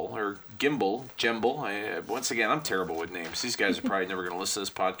Gemble, once again, I'm terrible with names. These guys are probably never going to listen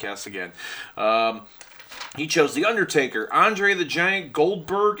to this podcast again. He chose The Undertaker, Andre the Giant,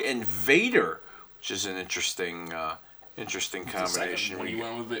 Goldberg, and Vader, which is an interesting combination. When you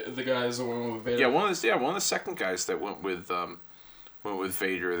went with the guys that went with Vader. Yeah, one of the second guys that went with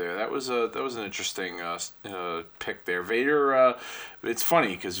Vader there. That was an interesting pick there. Vader. It's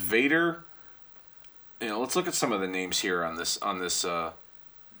funny because Vader. Let's look at some of the names here on this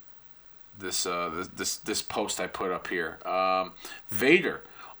post I put up here. Vader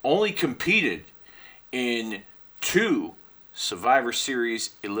only competed in 2 Survivor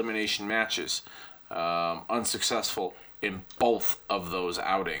Series elimination matches, unsuccessful in both of those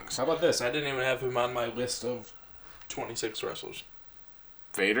outings. How about this? I didn't even have him on my list of 26 wrestlers.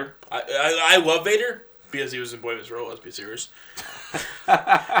 Vader? I love Vader because he was in Boy Meets World. Let's be serious.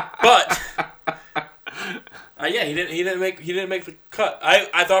 But Yeah, he didn't make the cut.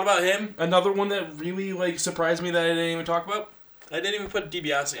 I thought about him. Another one that really surprised me that I didn't even talk about. I didn't even put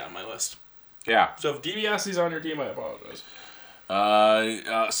DiBiase on my list. Yeah. So if DiBiase's on your team, I apologize.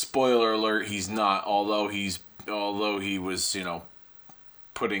 Spoiler alert: he's not. Although he was,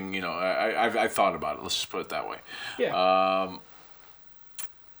 putting. I thought about it. Let's just put it that way. Yeah.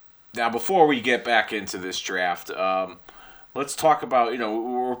 Now, before we get back into this draft, let's talk about,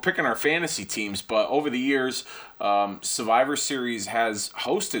 we're picking our fantasy teams, but over the years, Survivor Series has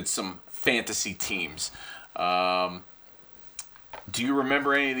hosted some fantasy teams. Do you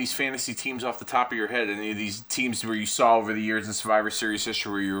remember any of these fantasy teams off the top of your head? Any of these teams where you saw over the years in Survivor Series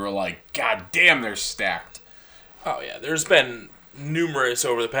history where you were like, God damn, they're stacked? Oh, yeah. There's been numerous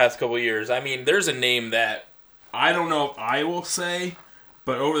over the past couple of years. I mean, there's a name that I don't know if I will say,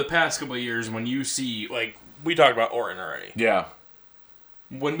 but over the past couple of years, when you see, we talked about Orton already. Yeah.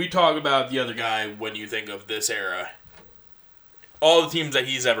 When we talk about the other guy, when you think of this era, all the teams that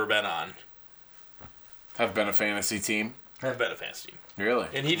he's ever been on have been a fantasy team. Really?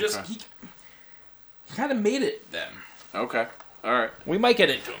 And he just he kind of made it then. Okay. All right. We might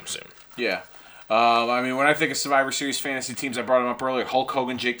get into him soon. Yeah. When I think of Survivor Series fantasy teams, I brought him up earlier. Hulk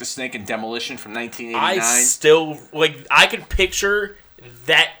Hogan, Jake the Snake, and Demolition from 1989. I could picture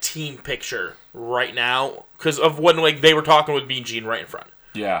that team picture right now because of when they were talking with Mean Gene right in front.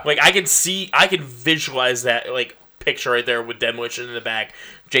 Yeah. I could visualize that picture right there with Demolition in the back,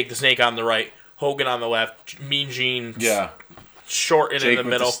 Jake the Snake on the right, Hogan on the left, Mean Gene short and Jake in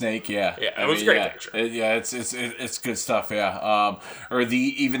the middle. The Snake, yeah. Yeah, it was a great picture. It's good stuff, yeah. Or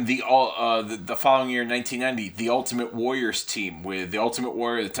the following year, 1990, the Ultimate Warriors team with the Ultimate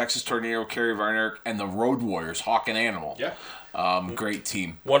Warrior, the Texas Tornado, Kerry Von Erich, and the Road Warriors, Hawk and Animal. Yeah. Great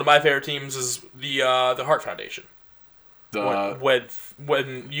team. One of my favorite teams is the Hart Foundation.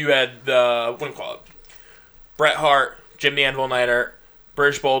 When you had what do you call it? Bret Hart, Jim the Anvil Neidhart,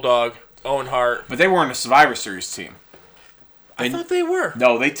 British Bulldog, Owen Hart. But they weren't a Survivor Series team. I thought they were.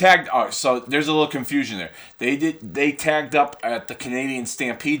 No, they tagged. So there's a little confusion there. They tagged up at the Canadian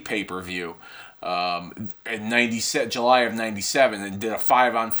Stampede pay-per-view in July of '97 and did a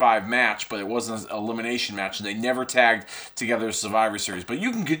 5-on-5 match, but it wasn't an elimination match, and they never tagged together a Survivor Series. But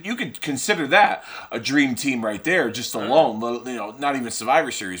you could consider that a dream team right there, just alone. Not even Survivor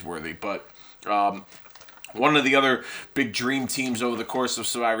Series worthy, but. One of the other big dream teams over the course of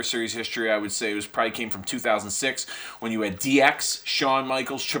Survivor Series history, I would say, probably came from 2006 when you had DX, Shawn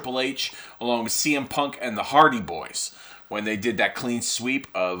Michaels, Triple H, along with CM Punk and the Hardy Boys, when they did that clean sweep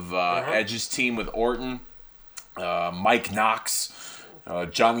of Edge's team with Orton, Mike Knox,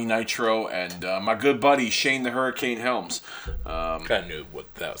 Johnny Nitro, and my good buddy Shane the Hurricane Helms. Kind of knew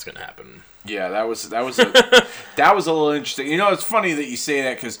that was going to happen. Yeah, that was that was a little interesting. It's funny that you say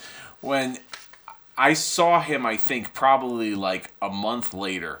that because when I saw him, I think, probably a month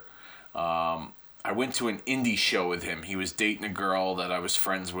later. I went to an indie show with him. He was dating a girl that I was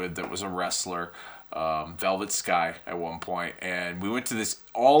friends with that was a wrestler, Velvet Sky, at one point. And we went to this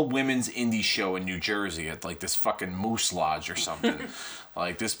all-women's indie show in New Jersey at, this fucking Moose Lodge or something.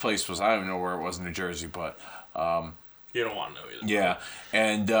 This place was, I don't know where it was in New Jersey, but... you don't want to know either. Yeah.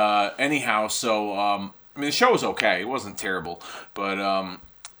 And anyhow, so... the show was okay. It wasn't terrible. But...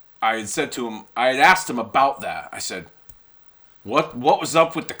 I had asked him about that. I said, what was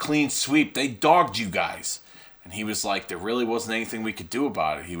up with the clean sweep? They dogged you guys. And he was like, there really wasn't anything we could do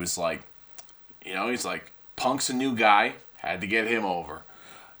about it. He was like, he's like, Punk's a new guy. Had to get him over.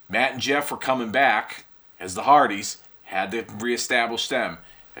 Matt and Jeff were coming back as the Hardys. Had to reestablish them.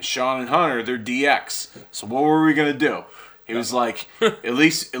 And Shawn and Hunter, they're DX. So what were we going to do? He was like, at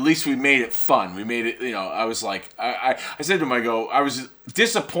least we made it fun. We made it, I was like, I said to him, I was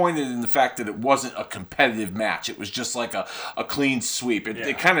disappointed in the fact that it wasn't a competitive match. It was just like a clean sweep.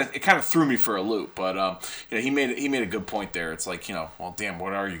 It kind of threw me for a loop. But he made a good point there. It's like, well, damn,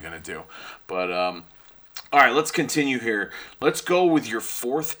 what are you gonna do? But all right, let's continue here. Let's go with your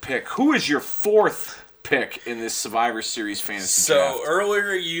fourth pick. Who is your fourth pick in this Survivor Series fantasy draft? So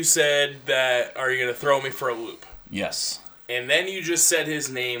earlier you said that, are you gonna throw me for a loop? Yes. And then you just said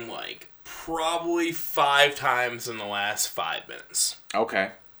his name probably 5 times in the last 5 minutes.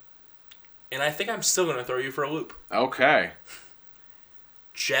 Okay. And I think I'm still going to throw you for a loop. Okay.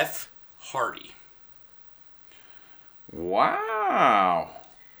 Jeff Hardy. Wow.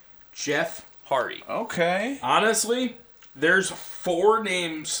 Jeff Hardy. Okay. Honestly, there's 4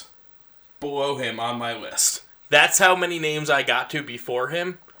 names below him on my list. That's how many names I got to before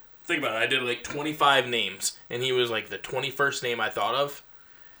him. Think about it. I did 25 names, and he was the 21st name I thought of,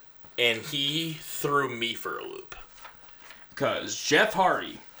 and he threw me for a loop. Because Jeff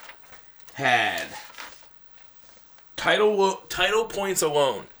Hardy had Title points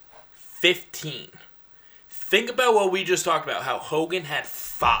alone, 15. Think about what we just talked about, how Hogan had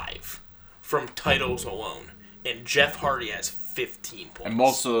 5 from titles alone, and Jeff Hardy has 15 points. And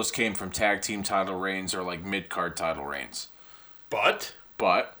most of those came from tag team title reigns or like mid-card title reigns. But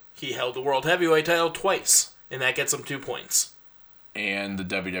he held the World Heavyweight title twice, and that gets him 2 points. And the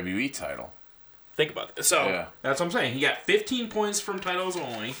WWE title. Think about it. So that's what I'm saying. He got 15 points from titles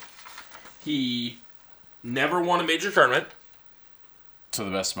only. He never won a major tournament. To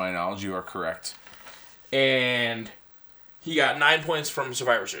the best of my knowledge, you are correct. And he got 9 points from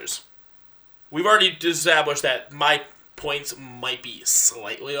Survivor Series. We've already established that my points might be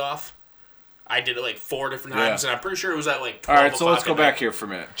slightly off. I did it like 4 different times, and I'm pretty sure it was at like 12. All right, so let's go back here for a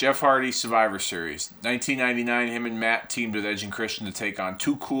minute. Jeff Hardy, Survivor Series. 1999, him and Matt teamed with Edge and Christian to take on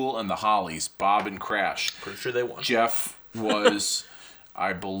Too Cool and the Hollies, Bob and Crash. Pretty sure they won. Jeff was,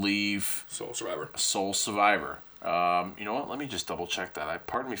 I believe... Sole Survivor. You know what? Let me just double check that.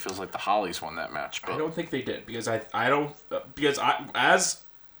 Part of me feels like the Hollies won that match. But I don't think they did because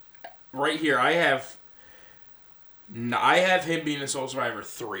right here I have him being a Sole Survivor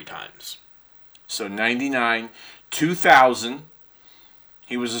 3 times. So 99, 2000,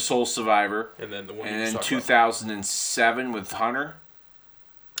 he was a Sole Survivor, and then 2007 with Hunter.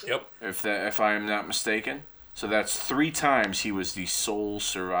 Yep. If I am not mistaken, so that's 3 times he was the Sole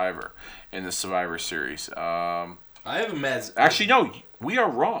Survivor in the Survivor Series. I have him as... Actually, no, we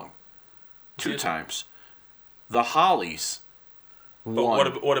are wrong. 2 times. The Hollies won.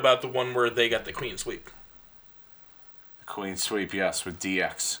 But what about the one where they got the clean sweep? The clean sweep, yes, with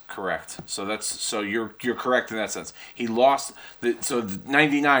DX, correct. So you're correct in that sense. He lost. So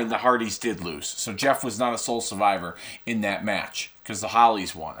 99, the Hardys did lose. So Jeff was not a Sole Survivor in that match because the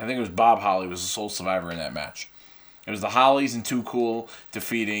Hollies won. I think it was Bob Holly was a Sole Survivor in that match. It was the Hollies and Too Cool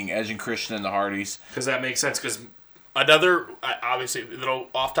defeating Edge and Christian and the Hardys. Because that makes sense. Because another, obviously, a little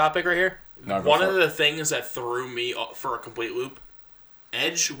off topic right here. One of the things that threw me for a complete loop,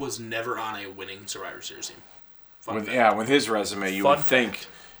 Edge was never on a winning Survivor Series team. With his resume, you would think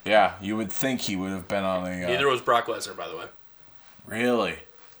he would have been on a... Neither was Brock Lesnar, by the way. Really?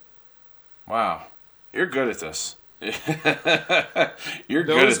 Wow. You're good at this. You're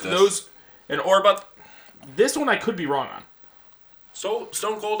good at this. Or about... This one I could be wrong on. So,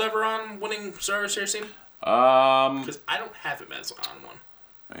 Stone Cold ever on winning Survivor Series team? Because I don't have him as on one.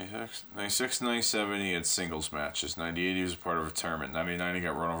 96, 97, he had singles matches. 98, he was a part of a tournament. 99, he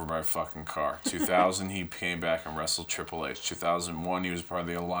got run over by a fucking car. 2000, he came back and wrestled Triple H. 2001, he was part of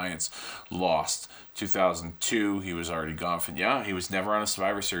the Alliance. Lost. 2002, he was already gone. He was never on a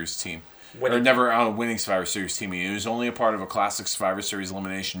Survivor Series team. Never on a winning Survivor Series team. He was only a part of a classic Survivor Series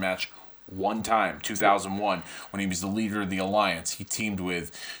elimination match one time, 2001, when he was the leader of the Alliance. He teamed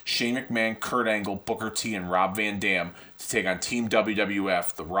with Shane McMahon, Kurt Angle, Booker T, and Rob Van Dam to take on Team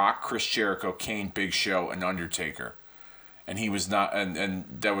WWF, The Rock, Chris Jericho, Kane, Big Show, and Undertaker. And he was not, and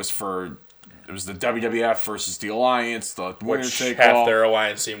that was for, it was the WWF versus the Alliance, the winner take all. Half their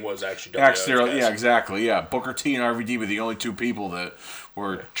Alliance team was actually WWF. Yeah, exactly, yeah. Booker T and RVD were the only 2 people that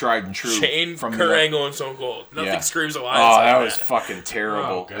were tried and true. Shane, Kurt Angle, and Stone Cold. Nothing screams Alliance. Oh, that was fucking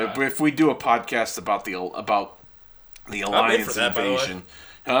terrible. If we do a podcast about the Alliance invasion,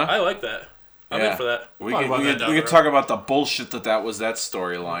 I like that. I'm in for that. We could talk about the bullshit that was that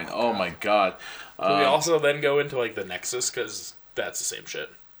storyline. Oh my god. Can we also then go into like the Nexus because that's the same shit.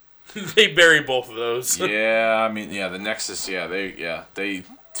 They bury both of those. Yeah, I mean, the Nexus. They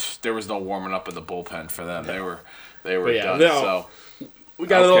there was no warming up in the bullpen for them. No. They were done. No. So. We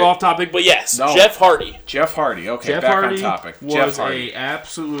got a little off topic, but yes, no. Jeff Hardy. Okay, Jeff back Hardy on topic. Was an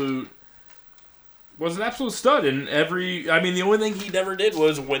absolute stud in every. I mean, the only thing he never did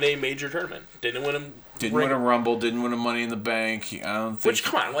was win a major tournament. Didn't win a Rumble. Didn't win a Money in the Bank. I don't think. Which,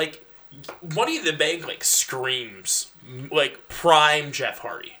 come on, like Money in the Bank, like screams like prime Jeff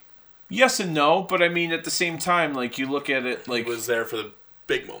Hardy. Yes and no, but I mean at the same time, like you look at it, like he was there for the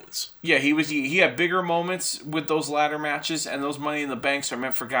big moments. Yeah, he had bigger moments with those ladder matches, and those Money in the Banks are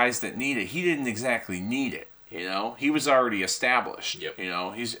meant for guys that need it. He didn't exactly need it, you know. He was already established. Yep. You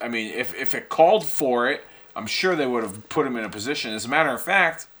know, if it called for it, I'm sure they would have put him in a position. As a matter of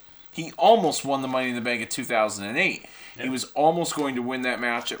fact, he almost won the Money in the Bank in 2008. Yep. He was almost going to win that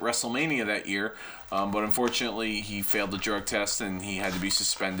match at WrestleMania that year, but unfortunately he failed the drug test and he had to be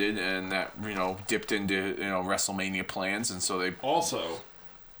suspended, and that dipped into WrestleMania plans, and so they also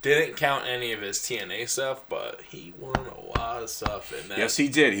didn't count any of his TNA stuff, but he won a lot of stuff in that. Yes, he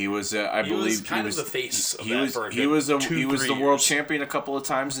did. He was, I believe, he was the face of he that was, for a he was the years. world champion a couple of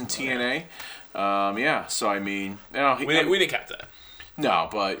times in TNA. So I mean, we didn't count that. No,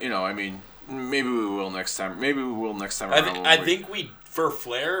 but Maybe we will next time. I think for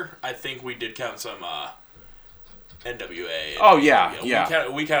Flair, I think we did count some NWA. Oh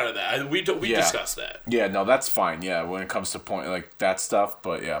yeah. We counted that. We discussed that. Yeah, no, that's fine. Yeah, when it comes to point like that stuff,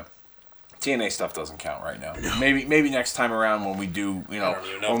 but yeah. TNA stuff doesn't count right now. No. Maybe next time around when we do,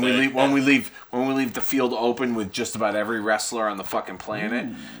 when we leave the field open with just about every wrestler on the fucking planet.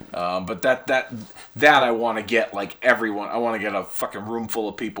 But that I want to get like everyone. I want to get a fucking room full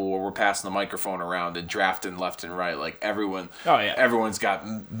of people where we're passing the microphone around and drafting left and right. Like everyone. Oh yeah. Everyone's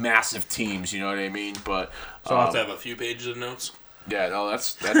got massive teams. You know what I mean? But so I'll have to have a few pages of notes. Yeah, no,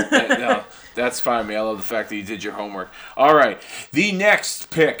 that's fine, man. I love the fact that you did your homework. All right, the next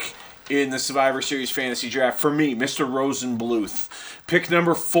pick in the Survivor Series fantasy draft for me, Mr. Rosenbluth. Pick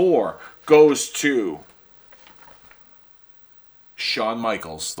number 4 goes to Shawn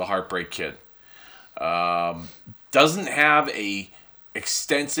Michaels, the Heartbreak Kid. Doesn't have a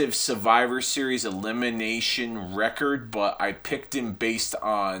extensive Survivor Series elimination record, but I picked him based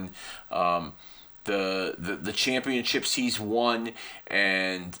on the championships he's won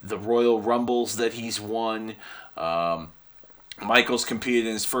and the Royal Rumbles that he's won. Michaels competed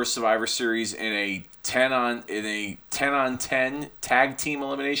in his first Survivor Series in a 10-on-10 tag team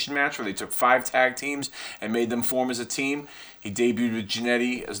elimination match where they took 5 tag teams and made them form as a team. He debuted with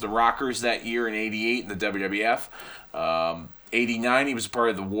Jannetty as the Rockers that year in '88 in the WWF. '89, he was a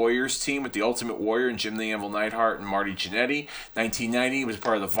part of the Warriors team with the Ultimate Warrior and Jim the Anvil Neidhart and Marty Jannetty. 1990, he was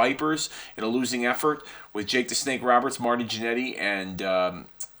part of the Vipers in a losing effort with Jake the Snake Roberts, Marty Jannetty, and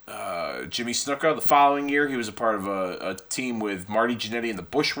Jimmy Snuka. The following year, he was a part of a team with Marty Jannetty and the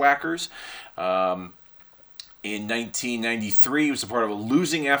Bushwhackers. In 1993, he was a part of a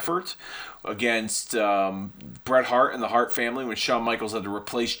losing effort against Bret Hart and the Hart family when Shawn Michaels had to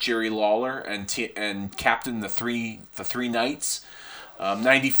replace Jerry Lawler and captain the three Knights.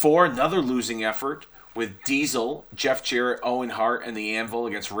 94, another losing effort with Diesel, Jeff Jarrett, Owen Hart, and the Anvil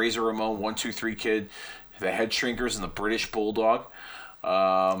against Razor Ramon, 1-2-3 Kid, the Head Shrinkers, and the British Bulldog.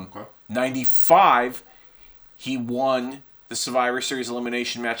 95, he won the Survivor Series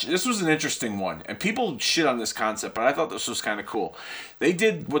elimination match. This was an interesting one, and people shit on this concept, but I thought this was kind of cool. They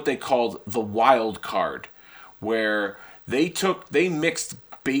did what they called the wild card, where they mixed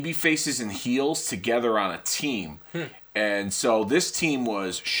baby faces and heels together on a team. And so this team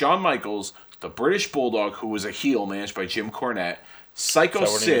was Shawn Michaels, the British Bulldog, who was a heel managed by Jim Cornette, Psycho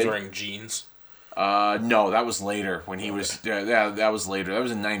Sid. He was wearing jeans? No, that was later when he was. That was later. That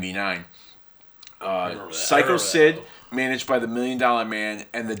was in '99. Psycho Sid, managed by the $1 Million Man,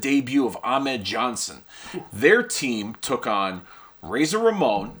 and the debut of Ahmed Johnson. Their team took on Razor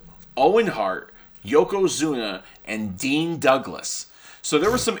Ramon, Owen Hart, Yokozuna, and Dean Douglas. So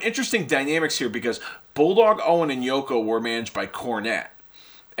there were some interesting dynamics here because Bulldog, Owen, and Yoko were managed by Cornette.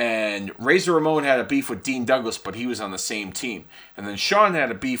 And Razor Ramon had a beef with Dean Douglas, but he was on the same team. And then Shawn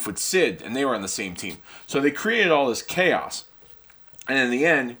had a beef with Sid, and they were on the same team. So they created all this chaos. And in the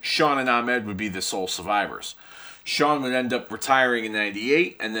end, Shawn and Ahmed would be the sole survivors. Shawn would end up retiring in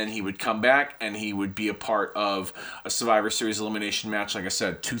 '98, and then he would come back, and he would be a part of a Survivor Series elimination match, like I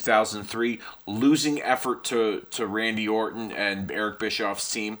said, 2003, losing effort to Randy Orton and Eric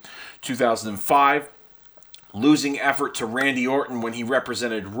Bischoff's team. 2005, losing effort to Randy Orton when he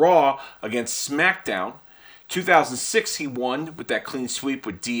represented Raw against SmackDown. 2006, he won with that clean sweep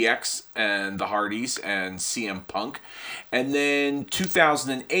with DX and the Hardys and CM Punk. And then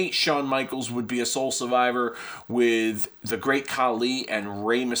 2008, Shawn Michaels would be a sole survivor with the Great Khali and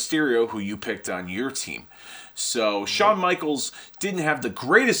Rey Mysterio, who you picked on your team. So Shawn Michaels didn't have the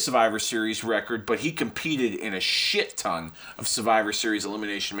greatest Survivor Series record, but he competed in a shit ton of Survivor Series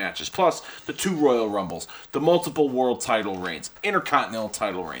elimination matches. Plus, the 2 Royal Rumbles, the multiple world title reigns, Intercontinental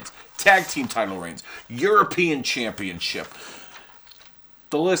title reigns, Tag Team title reigns, European Championship.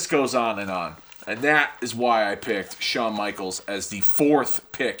 The list goes on. And that is why I picked Shawn Michaels as the 4th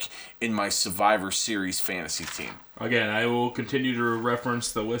pick in my Survivor Series fantasy team. Again, I will continue to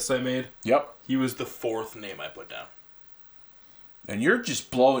reference the list I made. Yep. He was the 4th name I put down. And you're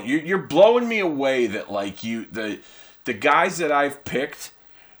just blowing... You're blowing me away that, like, the guys that I've picked,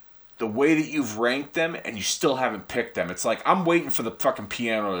 the way that you've ranked them, and you still haven't picked them. It's like, I'm waiting for the fucking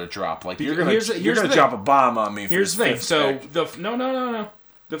piano to drop. Like, you're gonna drop a bomb on me for Here's the thing. So, pick. No.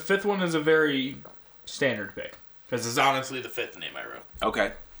 The 5th one is a very standard pick. Because it's honestly the 5th name I wrote.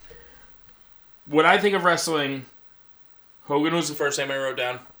 Okay. When I think of wrestling, Hogan was the first name I wrote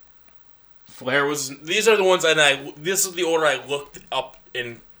down. Flair was... These are the ones this is the order I looked up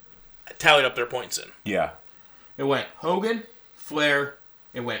and tallied up their points in. Yeah. It went Hogan, Flair,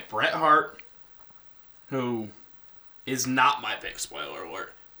 it went Bret Hart, who is not my pick, spoiler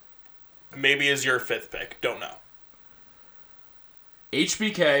alert. maybe is your fifth pick. Don't know.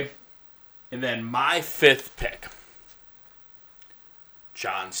 HBK, and then my fifth pick,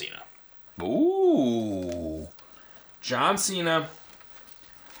 John Cena. Ooh. John Cena,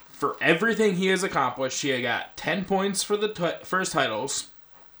 for everything he has accomplished, he got 10 points for the first titles.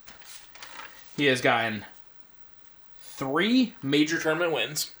 He has gotten 3 major tournament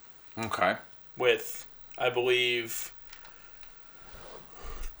wins. Okay. With, I believe,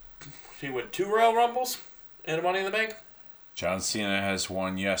 he won 2 Royal Rumbles and a Money in the Bank. John Cena has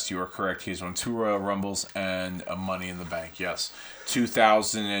won, yes, you are correct. He's won 2 Royal Rumbles and a Money in the Bank, yes.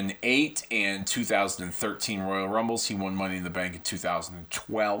 2008 and 2013 Royal Rumbles. He won Money in the Bank in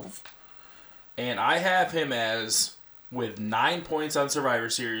 2012. And I have him as, with 9 points on Survivor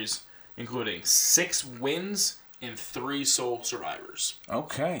Series, including 6 wins and 3 sole survivors.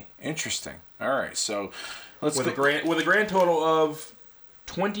 Okay, interesting. All right, so let's with a grand total of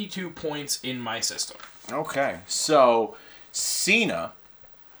 22 points in my system. Okay, so Cena.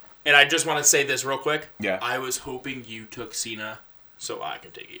 And I just want to say this real quick. Yeah. I was hoping you took Cena so I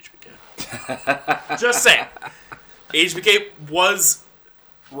can take HBK. Just saying. HBK was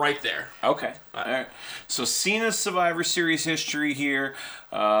right there. Okay. All right. So Cena's Survivor Series history here.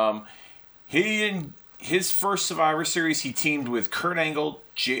 His first Survivor Series, he teamed with Kurt Angle,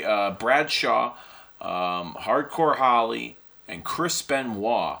 Brad Shaw, Hardcore Holly, and Chris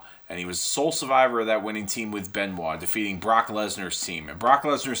Benoit. And he was sole survivor of that winning team with Benoit, defeating Brock Lesnar's team. And Brock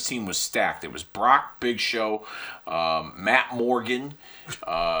Lesnar's team was stacked. It was Brock, Big Show, Matt Morgan,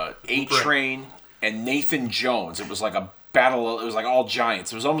 A-Train, and Nathan Jones. It was like a battle. It was like all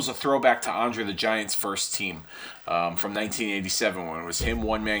giants. It was almost a throwback to Andre the Giant's first team from 1987 when it was him,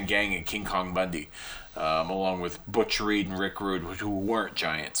 One Man Gang, and King Kong Bundy, along with Butch Reed and Rick Rude, who weren't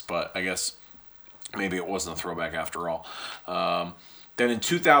giants. But I guess maybe it wasn't a throwback after all. Then in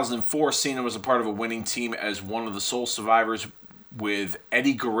 2004, Cena was a part of a winning team as one of the sole survivors with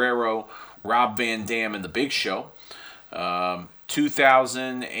Eddie Guerrero, Rob Van Dam, and The Big Show.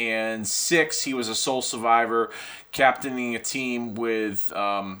 2006, he was a sole survivor, captaining a team with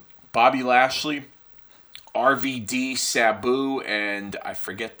Bobby Lashley, RVD, Sabu, and I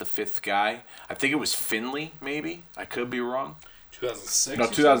forget the 5th guy. I think it was Finlay, maybe. I could be wrong. 2006? No,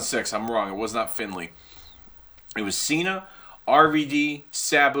 2006. I'm wrong. It was not Finlay. It was Cena, RVD,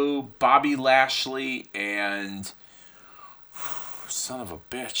 Sabu, Bobby Lashley, and son of a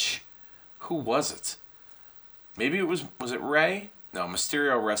bitch. Who was it? Maybe it was it Ray? No,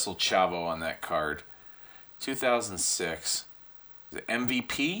 Mysterio wrestled Chavo on that card. 2006. Was it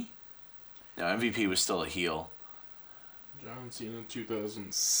MVP? No, MVP was still a heel. John Cena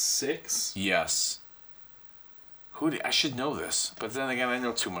 2006? Yes. I should know this, but then again, I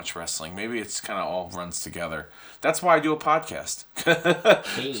know too much wrestling. Maybe it's kind of all runs together. That's why I do a podcast.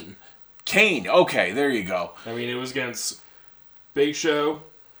 Kane. Okay, there you go. I mean, it was against Big Show,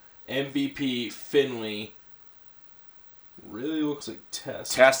 MVP, Finlay. Really looks like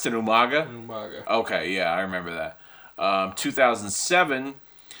Test. Test and Umaga? Umaga. Okay, yeah, I remember that. 2007,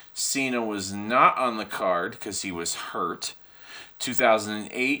 Cena was not on the card because he was hurt.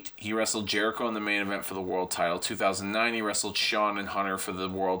 2008, he wrestled Jericho in the main event for the world title. 2009, he wrestled Shawn and Hunter for the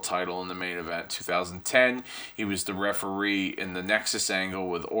world title in the main event. 2010, he was the referee in the Nexus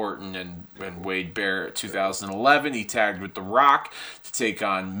angle with Orton and Wade Barrett. 2011, he tagged with The Rock to take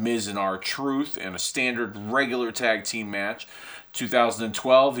on Miz and R-Truth in a standard regular tag team match.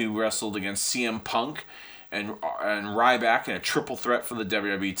 2012, he wrestled against CM Punk and Ryback in a triple threat for the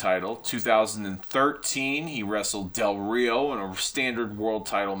WWE title. 2013, he wrestled Del Rio in a standard world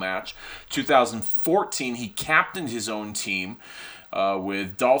title match. 2014, he captained his own team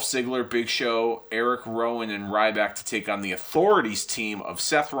with Dolph Ziggler, Big Show, Eric Rowan, and Ryback to take on the Authorities team of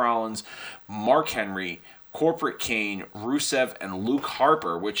Seth Rollins, Mark Henry, Corporate Kane, Rusev, and Luke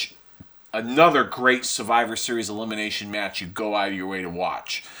Harper, which another great Survivor Series elimination match you go out of your way to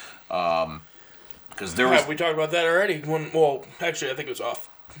watch. We talked about that already. Actually, I think it was off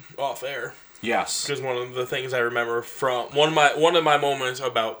air. Yes. Because one of the things I remember from one of my moments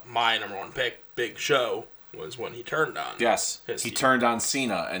about my number one pick, Big Show, was when he turned on. Yes, he turned on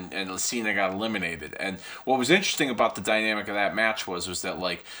Cena, and Cena got eliminated. And what was interesting about the dynamic of that match was that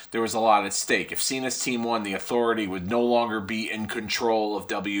like there was a lot at stake. If Cena's team won, the Authority would no longer be in control of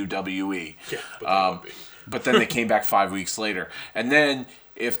WWE. Yeah, but then they came back 5 weeks later, and then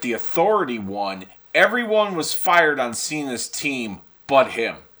if the Authority won, everyone was fired on Cena's team but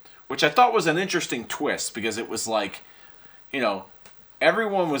him, which I thought was an interesting twist because it was like,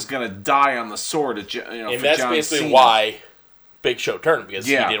 everyone was going to die on the sword, and that's basically why Big Show turned because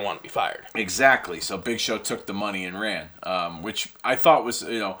he didn't want to be fired. Exactly. So Big Show took the money and ran, which I thought was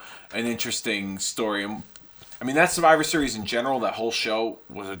an interesting story. I mean, that Survivor Series in general, that whole show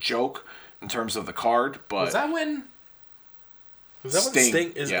was a joke in terms of the card. But was that when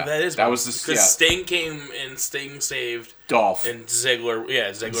Sting? That was because Sting came and Sting saved Dolph and Ziggler.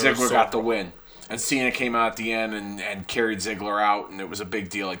 Yeah, Ziggler got the win. And Cena came out at the end and carried Ziggler out, and it was a big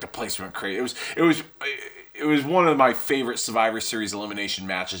deal. Like, the place went crazy. It was one of my favorite Survivor Series elimination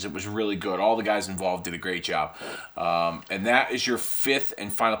matches. It was really good. All the guys involved did a great job. And that is your fifth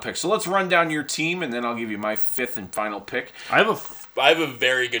and final pick. So let's run down your team, and then I'll give you my fifth and final pick. I have a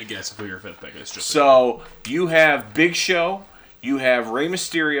very good guess of who your fifth pick is. So you have Big Show, you have Rey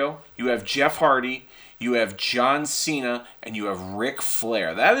Mysterio, you have Jeff Hardy, you have John Cena, and you have Ric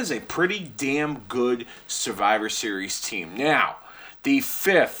Flair. That is a pretty damn good Survivor Series team. Now, the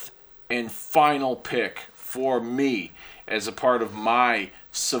fifth and final pick for me as a part of my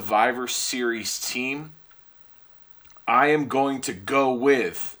Survivor Series team, I am going to go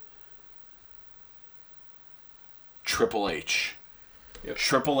with Triple H. Yep.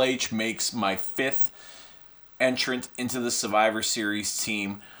 Triple H makes my fifth entrant into the Survivor Series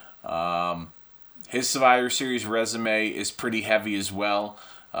team. His Survivor Series resume is pretty heavy as well.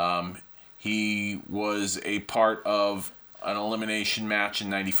 He was a part of an elimination match in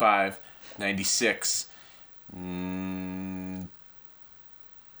 95, 96,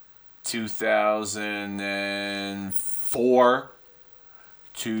 2004,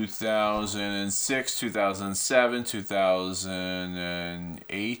 2006, 2007,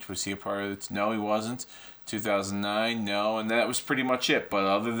 2008. Was he a part of it? No, he wasn't. 2009, no, and that was pretty much it. But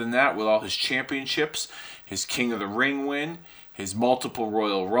other than that, with all his championships, his King of the Ring win, his multiple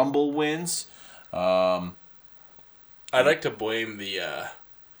Royal Rumble wins. I'd like to blame the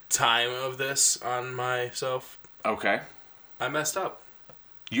time of this on myself. Okay. I messed up.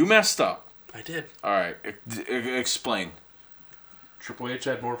 You messed up? I did. All right, explain. Triple H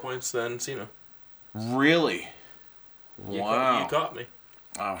had more points than Cena. Really? Wow. You caught me.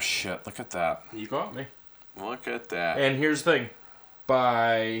 Oh, shit. Look at that. You caught me. Look at that. And here's the thing.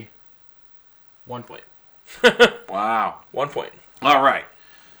 By 1 point. Wow. 1 point. All right.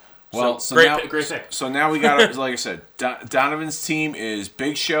 Well, great pick. So now we got, like I said, Donovan's team is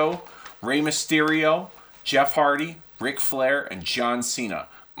Big Show, Rey Mysterio, Jeff Hardy, Ric Flair, and John Cena.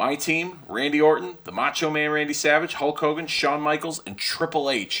 My team, Randy Orton, the Macho Man Randy Savage, Hulk Hogan, Shawn Michaels, and Triple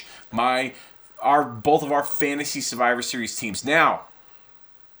H. Both of our fantasy Survivor Series teams. Now,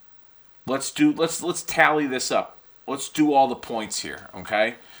 let's tally this up. Let's do all the points here,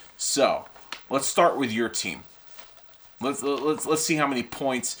 okay? So, let's start with your team. Let's see how many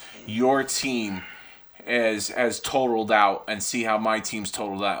points your team has totaled out, and see how my team's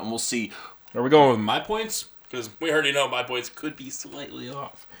totaled out, and we'll see. Are we going with my points? Because we already know my points could be slightly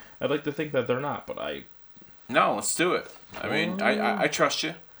off. I'd like to think that they're not, but No, let's do it. I mean, I trust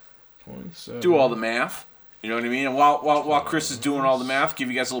you. 27. Do all the math. You know what I mean? And while Chris is doing all the math, give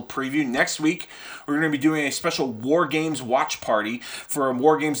you guys a little preview. Next week, we're going to be doing a special War Games watch party for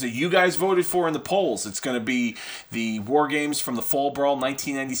War Games that you guys voted for in the polls. It's going to be the War Games from the Fall Brawl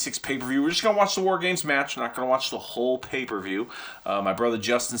 1996 pay-per-view. We're just going to watch the War Games match. We're not going to watch the whole pay-per-view. My brother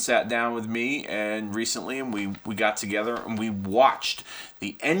Justin sat down with me recently, and we got together, and we watched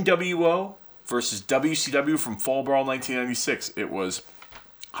the NWO versus WCW from Fall Brawl 1996. It was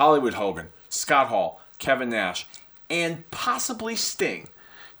Hollywood Hogan, Scott Hall, Kevin Nash, and possibly Sting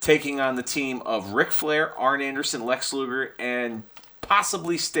taking on the team of Ric Flair, Arn Anderson, Lex Luger, and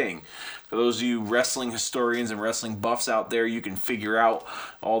possibly Sting. For those of you wrestling historians and wrestling buffs out there, you can figure out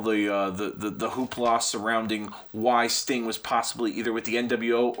all the hoopla surrounding why Sting was possibly either with the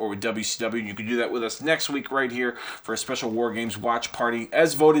NWO or with WCW. And you can do that with us next week right here for a special War Games watch party,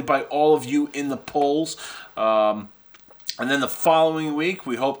 as voted by all of you in the polls. And then the following week,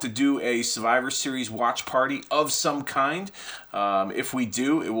 we hope to do a Survivor Series watch party of some kind. If we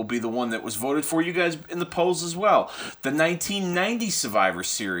do, it will be the one that was voted for you guys in the polls as well. The 1990 Survivor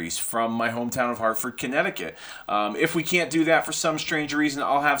Series from my hometown of Hartford, Connecticut. If we can't do that for some strange reason,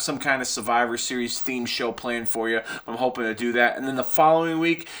 I'll have some kind of Survivor Series theme show planned for you. I'm hoping to do that. And then the following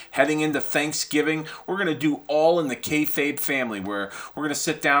week, heading into Thanksgiving, we're going to do All in the Kayfabe Family, where we're going to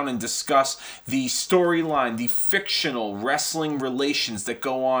sit down and discuss the storyline, the fictional wrestling relations that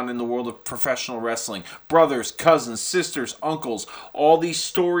go on in the world of professional wrestling. Brothers, cousins, sisters, uncles, uncles, all these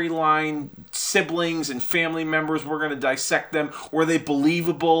storyline siblings and family members. We're going to dissect them. Were they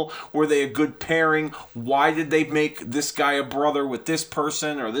believable? Were they a good pairing? Why did they make this guy a brother with this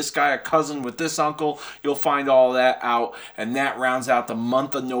person or this guy a cousin with this uncle? You'll find all that out, and that rounds out the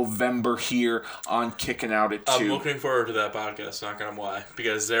month of November here on Kicking Out at 2. I'm looking forward to that podcast, not going to lie,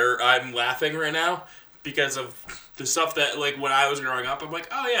 because I'm laughing right now because of the stuff that, like, when I was growing up, I'm like,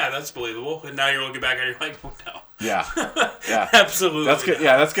 oh, yeah, that's believable. And now you're looking back and you're like, well, no. Yeah. Yeah. Absolutely. That's good.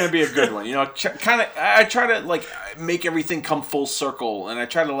 Yeah, that's going to be a good one. You know, I try to, like, make everything come full circle, and I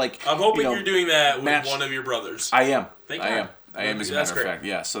try to, like, I'm hoping you're doing that with one of your brothers. I am. I am, as a matter of fact.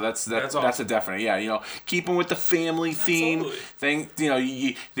 Yeah, so that's a definite. Yeah, you know, keeping with the family theme thing. You know,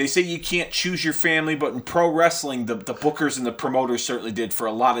 they say you can't choose your family, but in pro wrestling, the bookers and the promoters certainly did for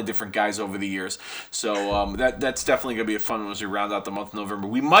a lot of different guys over the years. So that's definitely gonna be a fun one as we round out the month of November.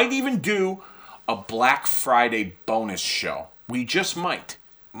 We might even do a Black Friday bonus show. We just might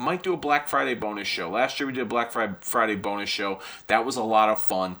do a Black Friday bonus show. Last year we did a Black Friday bonus show. That was a lot of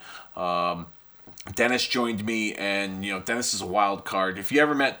fun. Dennis joined me, and you know, Dennis is a wild card. If you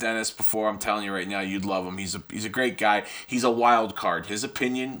ever met Dennis before, I'm telling you right now, you'd love him. He's a great guy. He's a wild card. His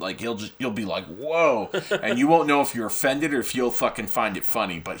opinion, like you'll be like, whoa, and you won't know if you're offended or if you'll fucking find it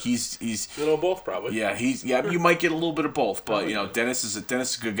funny. But he's a little of both probably. Yeah, you might get a little bit of both. But you know, Dennis is a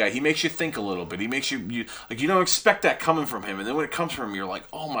good guy. He makes you think a little bit. He makes you like you don't expect that coming from him, and then when it comes from him, you're like,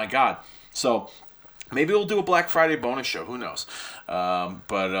 oh my god. So maybe we'll do a Black Friday bonus show. Who knows?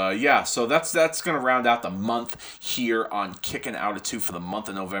 Yeah, so that's going to round out the month here on Kicking Out at 2 for the month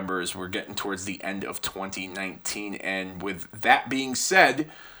of November as we're getting towards the end of 2019. And with that being said,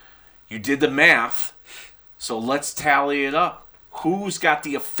 you did the math, so let's tally it up. Who's got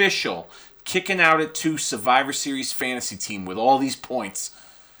the official Kicking Out at 2 Survivor Series fantasy team with all these points?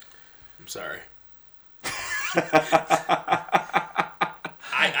 I'm sorry.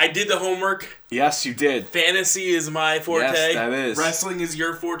 I did the homework. Yes, you did. Fantasy is my forte. Yes, that is. Wrestling is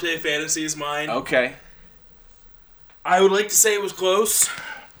your forte. Fantasy is mine. Okay. I would like to say it was close.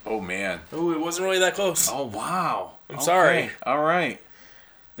 Oh, man. Oh, it wasn't really that close. Oh, wow. I'm sorry. All right.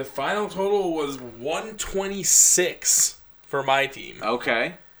 The final total was 126 for my team.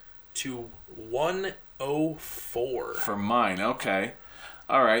 Okay. To 104. For mine. Okay.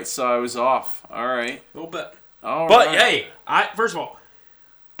 All right. So I was off. All right. A little bit. All but, right. hey, first of all,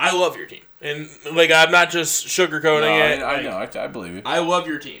 I love your team. And, like, I'm not just sugarcoating it. I know. I believe you. I love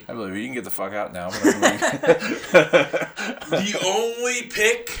your team. I believe you. You can get the fuck out now. But The only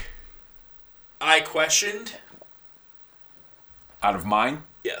pick I questioned. Out of mine?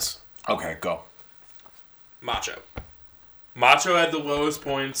 Yes. Okay, go. Macho. Macho had the lowest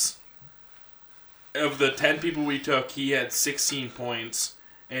points. Of the 10 people we took, he had 16 points.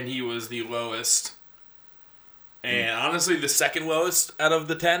 And he was the lowest. And honestly, the second lowest out of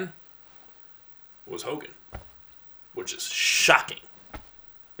the 10 was Hogan, which is shocking.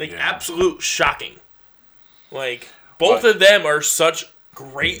 Like, absolute shocking. Like, both of them are such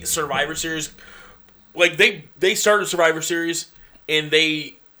great Survivor Series. Like, they started Survivor Series, and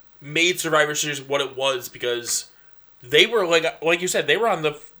they made Survivor Series what it was because they were, like you said, they were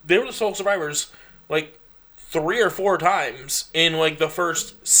the sole survivors, like, 3 or 4 times in, like, the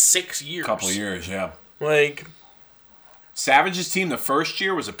first 6 years. Couple of years, yeah. Like, Savage's team the first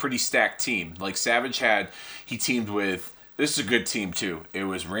year was a pretty stacked team. Like, he teamed with, this is a good team too. It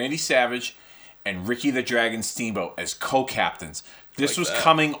was Randy Savage and Ricky the Dragon Steamboat as co-captains. This was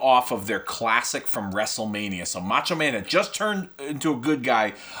coming off of their classic from WrestleMania. So Macho Man had just turned into a good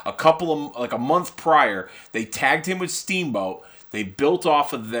guy a month prior. They tagged him with Steamboat. They built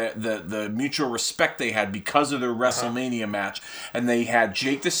off of the mutual respect they had because of their WrestleMania match. And they had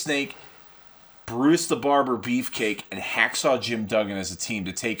Jake the Snake, Brutus the Barber Beefcake, and Hacksaw Jim Duggan as a team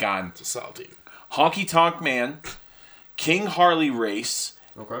to take on it's a solid team. Honky Tonk Man, King Harley Race,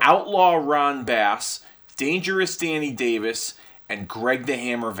 Outlaw Ron Bass, Dangerous Danny Davis, and Greg the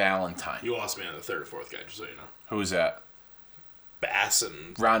Hammer Valentine. You lost me on the third or fourth guy, just so you know. Who was that? Bass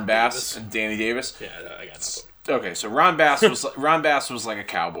and Ron Bass and Danny Davis? Yeah, I got nothing. Okay, so Ron Bass was like a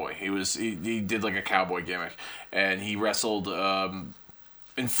cowboy. He did like a cowboy gimmick, and he wrestled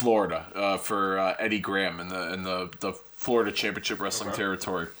in Florida for Eddie Graham in the Florida Championship Wrestling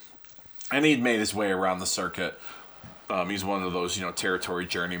territory, and he'd made his way around the circuit. He's one of those territory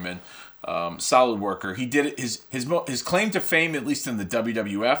journeymen, solid worker. He did it. His claim to fame, at least in the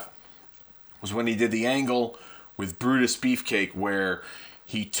WWF, was when he did the angle with Brutus Beefcake, where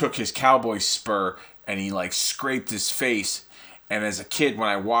he took his cowboy spur and he scraped his face, And as a kid, when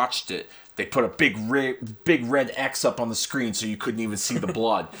I watched it, they put a big red X up on the screen so you couldn't even see the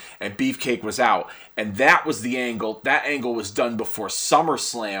blood. And Beefcake was out. And that was the angle. That angle was done before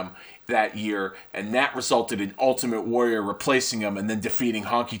SummerSlam that year, and that resulted in Ultimate Warrior replacing him and then defeating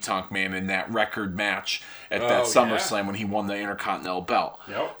Honky Tonk Man in that record match at that SummerSlam when he won the Intercontinental belt.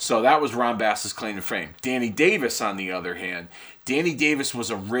 Yep. So that was Ron Bass's claim to fame. Danny Davis, on the other hand, Danny Davis was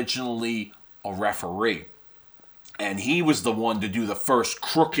originally a referee. And he was the one to do the first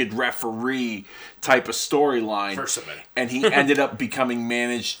crooked referee type of storyline. For somebody. And he ended up becoming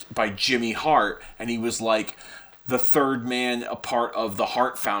managed by Jimmy Hart. And he was like the third man, a part of the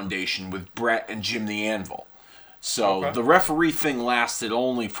Hart Foundation with Brett and Jim the Anvil. So the referee thing lasted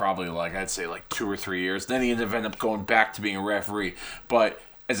only probably I'd say 2 or 3 years. Then he ended up going back to being a referee. But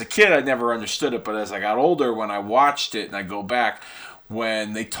as a kid, I never understood it. But as I got older, when I watched it and I go back,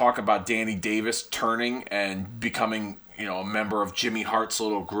 when they talk about Danny Davis turning and becoming, a member of Jimmy Hart's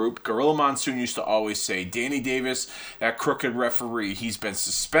little group, Gorilla Monsoon used to always say, Danny Davis, that crooked referee, he's been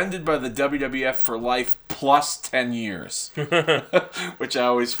suspended by the WWF for life plus 10 years. Which I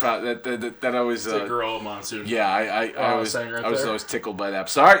always found, that always... It's a Gorilla Monsoon. Yeah, I was always tickled by that.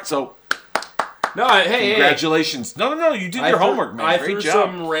 So, all right, so... No, hey, congratulations. Hey. No, you did your homework, man. Great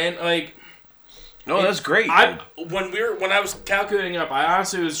job. No, that's great. When I was calculating up, I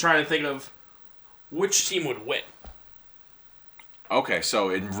honestly was trying to think of which team would win. Okay,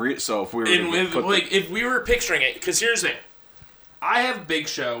 so if we were if we were picturing it, because here's the thing, I have Big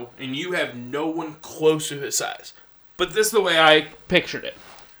Show and you have no one close to his size, but this is the way I pictured it.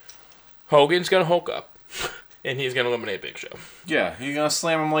 Hogan's gonna Hulk up, and he's gonna eliminate Big Show. Yeah, he's gonna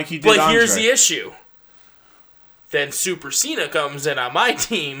slam him like he did. But Andre. Here's the issue. Then Super Cena comes in on my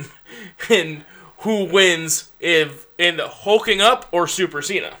team, and who wins in the hulking up or Super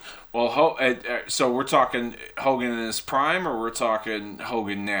Cena? Well, so we're talking Hogan in his prime, or we're talking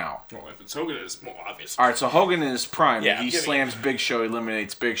Hogan now? Well, if it's Hogan, it's more obvious. All right, so Hogan in his prime, he slams Big Show,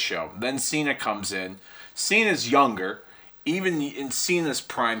 eliminates Big Show. Then Cena comes in. Cena's younger. Even in Cena's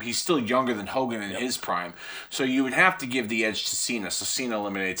prime, he's still younger than Hogan in his prime. So you would have to give the edge to Cena, so Cena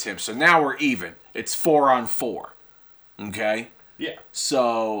eliminates him. So now we're even. It's 4-on-4. Okay? Yeah.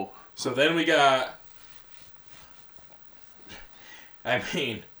 So then we got...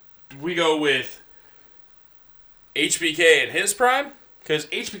 we go with HBK in his prime? Because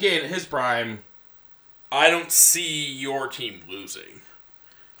HBK in his prime, I don't see your team losing.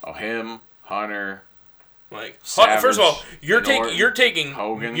 Oh, him, Hunter, Savage, first of all, you're taking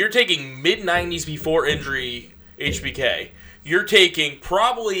Hogan. You're taking mid-90s before injury HBK. You're taking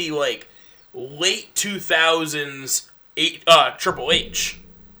probably late 2000s Triple H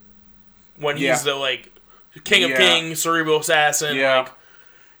when he's the King of Kings, Cerebral Assassin. Yeah.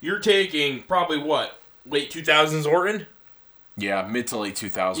 You're taking probably late 2000s Orton? Yeah, mid to late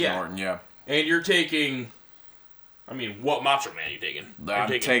 2000s Orton, yeah. And you're taking, what Macho Man are you taking? I'm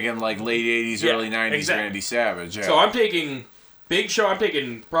taking late 80s, early 90s Randy Savage. Yeah. So I'm taking Big Show. I'm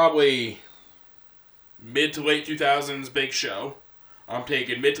taking probably mid to late 2000s Big Show. I'm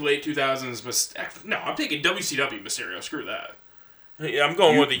taking mid to late 2000s. No, I'm taking WCW Mysterio. Screw that. Yeah, I'm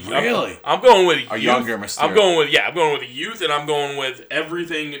going with the really. I'm going with a younger Mysterio. I'm going with the youth, and I'm going with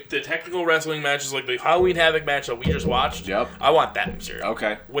everything. The technical wrestling matches, like the Halloween Havoc match that we just watched. Yep. I want that Mysterio.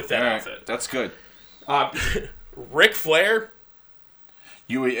 Okay. With that outfit. That's good. Ric Flair.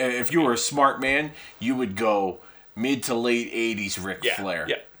 If you were a smart man, you would go mid to late 80s Ric Flair.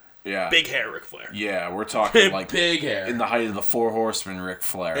 Yeah. Yeah. Big hair Ric Flair. Yeah, we're talking big hair. In the height of the Four Horsemen Ric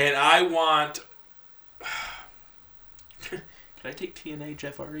Flair. And I want... Can I take TNA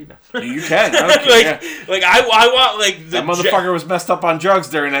Jeff Hardy? No. You can. I don't care. I want that motherfucker was messed up on drugs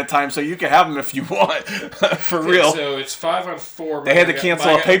during that time, so you can have him if you want. For real. So it's 5-on-4. They had to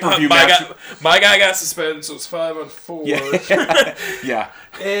cancel a pay-per-view match. My guy got suspended, so it's 5-on-4. Yeah.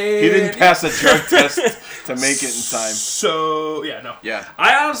 He didn't pass a drug test to make it in time. So no. Yeah.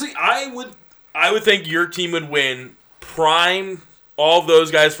 I would think your team would win. Prime all of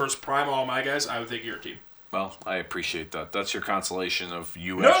those guys versus prime all my guys. I would think your team. Well, I appreciate that. That's your consolation of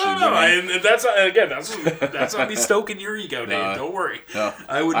you winning. No. That's not me stoking your ego, Dave. Don't worry. No,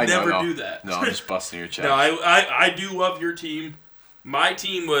 I would never do that. No, I'm just busting your chest. No, I do love your team. My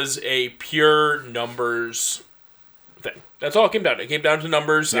team was a pure numbers thing. That's all it came down to. It came down to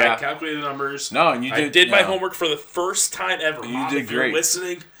numbers. Yeah. I calculated the numbers. No, and you did. I did my homework for the first time ever. You did great. You're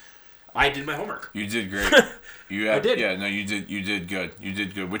listening, I did my homework. You did great. I did. Yeah, no, you did good. You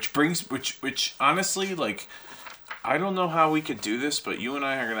did good. Which honestly, I don't know how we could do this, but you and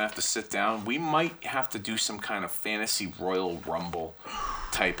I are going to have to sit down. We might have to do some kind of fantasy Royal Rumble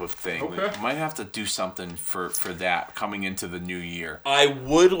type of thing. Okay. We might have to do something for that coming into the new year. I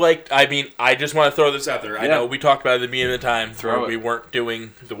just want to throw this out there. I know we talked about it at the beginning of the time where we weren't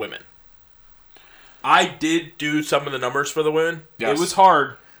doing the women. I did do some of the numbers for the women. Yes. It was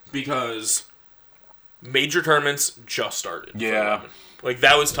hard because major tournaments just started. Yeah. Like,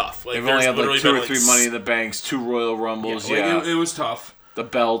 that was tough. Like, they've only had like 2 or 3 Money in the Banks, 2 Royal Rumbles. Yeah. It was tough. The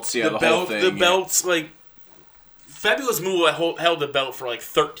belts, the whole thing. The belts, like, Fabulous Moolah held the belt for like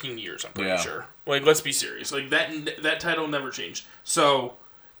 13 years, I'm pretty sure. Like, let's be serious. Like, that title never changed. So,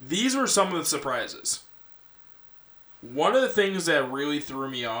 these were some of the surprises. One of the things that really threw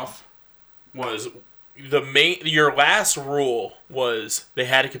me off was your last rule was they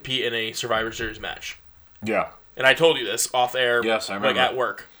had to compete in a Survivor Series match. Yeah. And I told you this off air. Yes, I remember. Like, at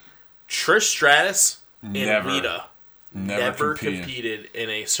work. Trish Stratus and Lita never competed in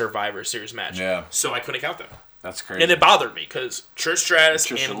a Survivor Series match. Yeah. So I couldn't count them. That's crazy. And it bothered me because Trish Stratus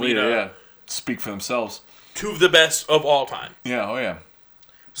and Lita speak for themselves. 2 of the best of all time. Yeah, oh yeah.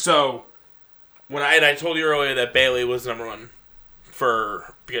 So I told you earlier that Bayley was number 1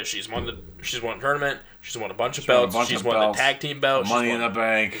 because she's won the tournament, she's won a bunch of belts, she's won the tag team belt, Money in the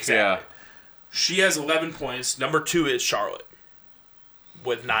Bank. Exactly. Yeah. She has 11 points. Number 2 is Charlotte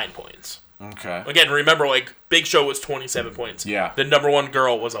with 9 points. Okay. Again, remember, like, Big Show was 27 points. Yeah. The number 1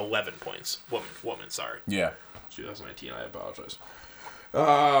 girl was 11 points. Woman, sorry. Yeah. 2019, I apologize.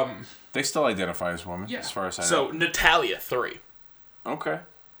 They still identify as women, as far as I know. So, Natalya, 3. Okay.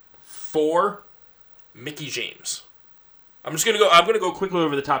 4, Mickie James. I'm gonna go quickly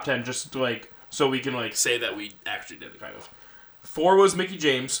over the top 10, just like so we can like say that we actually did it, kind of. 4 was Mickie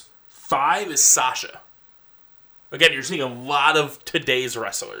James. 5 is Sasha. Again, you're seeing a lot of today's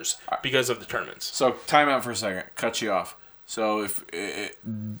wrestlers because of the tournaments. So, time out for a second. Cut you off. So,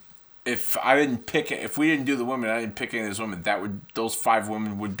 if I didn't pick it, if we didn't do the women, I didn't pick any of those women, those 5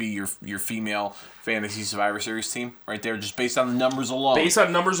 women would be your female fantasy Survivor Series team right there, just based on the numbers alone. Based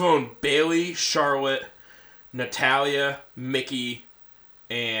on numbers alone, Bayley, Charlotte, Natalya, Mickie,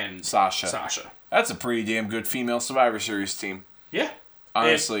 and Sasha. That's a pretty damn good female Survivor Series team. Yeah.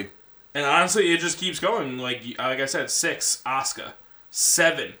 Honestly. And honestly, it just keeps going. Like I said, 6, Asuka.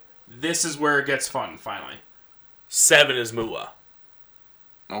 7, this is where it gets fun, finally. 7 is Moolah.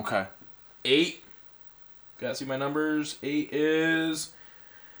 Okay. 8, gotta see my numbers. 8 is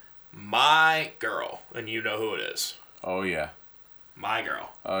my girl, and you know who it is. Oh, yeah. My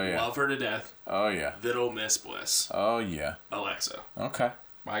girl. Oh, yeah. Love her to death. Oh, yeah. Little Miss Bliss. Oh, yeah. Alexa. Okay.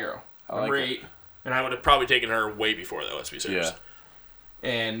 My girl. Number 8. And I would have probably taken her way before that, let's be serious. Yeah.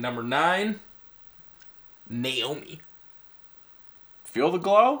 And number 9, Naomi. Feel the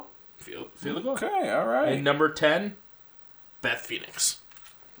glow? Feel the glow. Okay, all right. And number 10, Beth Phoenix.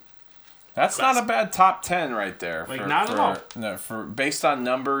 That's not a bad top 10 right there. Not at all. No, based on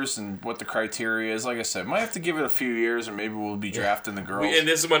numbers and what the criteria is. Like I said, might have to give it a few years, or maybe we'll be drafting the girls. And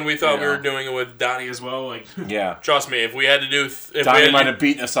this is when we thought we were doing it with Donnie as well. Like, yeah. Trust me, if we had to do... Donnie might have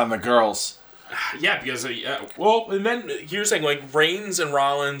beaten us on the girls. Yeah, because... well, and then here's the thing. Like, Reigns and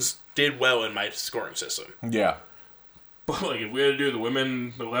Rollins did well in my scoring system. Yeah. But, like, if we had to do the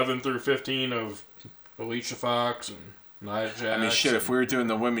women 11 through 15 of Alicia Fox and... Nia Jax. I mean, shit, if we were doing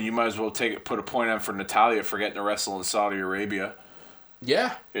the women, you might as well put a point on for Natalya for getting to wrestle in Saudi Arabia.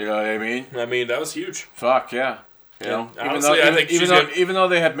 Yeah. You know what I mean? I mean, that was huge. Fuck, yeah. You know, even though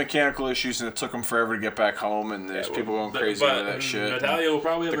they had mechanical issues and it took them forever to get back home, and there's people going crazy over that shit. Natalya will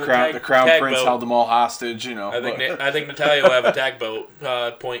probably have the crown prince belt. held them all hostage. You know, I think Natalya will have a tag belt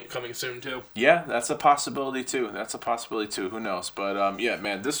point coming soon too. Yeah, that's a possibility too. Who knows? But yeah,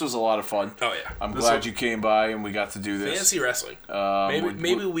 man, this was a lot of fun. Oh yeah, I'm glad you came by and we got to do this. Fantasy wrestling.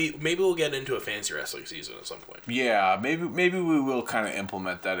 Maybe we'll get into a fantasy wrestling season at some point. Yeah, maybe we will kind of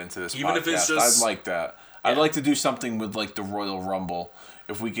implement that into this podcast. If it's just, I'd like that. Yeah. I'd like to do something with like the Royal Rumble,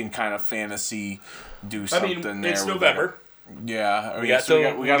 if we can kind of fantasy do something there. It's November. Yeah, we got a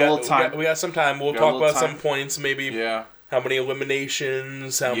little time. We got some time. We'll talk about some points, maybe. Yeah. How many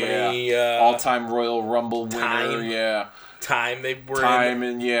eliminations? How many all-time Royal Rumble winner? Yeah. Time they were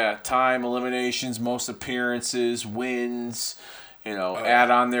time eliminations, most appearances, wins. You know,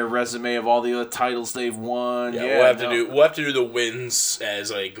 add on their resume of all the other titles they've won. Yeah, we'll have to do the wins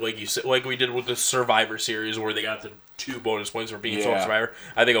as like you said, like we did with the Survivor Series where they got the 2 bonus points for being sole Survivor.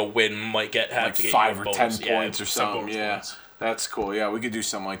 I think a win might have to get 5 you or 10 points or something. Yeah, That's cool. Yeah, we could do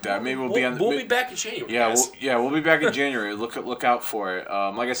something like that. Maybe we'll be back in January. Yeah, we'll be back in January. Look out for it.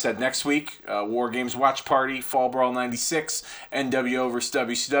 Like I said, next week, War Games Watch Party, Fall Brawl '96, NWO versus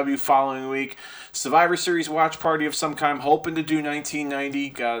WCW. Following week, Survivor Series Watch Party of some kind. Hoping to do 1990.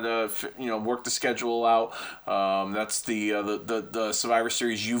 Got to work the schedule out. That's the Survivor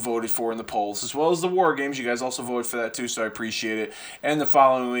Series you voted for in the polls, as well as the War Games. You guys also voted for that too, so I appreciate it. And the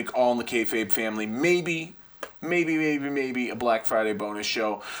following week, All in the Kayfabe family. Maybe a Black Friday bonus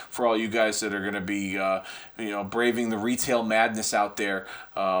show for all you guys that are going to be, braving the retail madness out there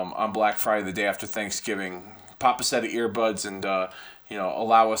on Black Friday, the day after Thanksgiving. Pop a set of earbuds and,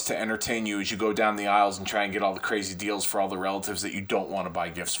 allow us to entertain you as you go down the aisles and try and get all the crazy deals for all the relatives that you don't want to buy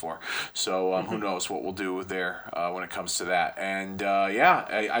gifts for. So who knows what we'll do there when it comes to that. And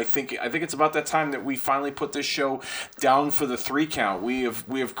I think it's about that time that we finally put this show down for the 3 count. We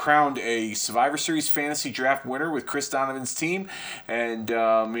have crowned a Survivor Series fantasy draft winner with Chris Donovan's team, and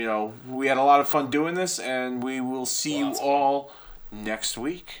we had a lot of fun doing this, and we will see you all next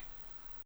week.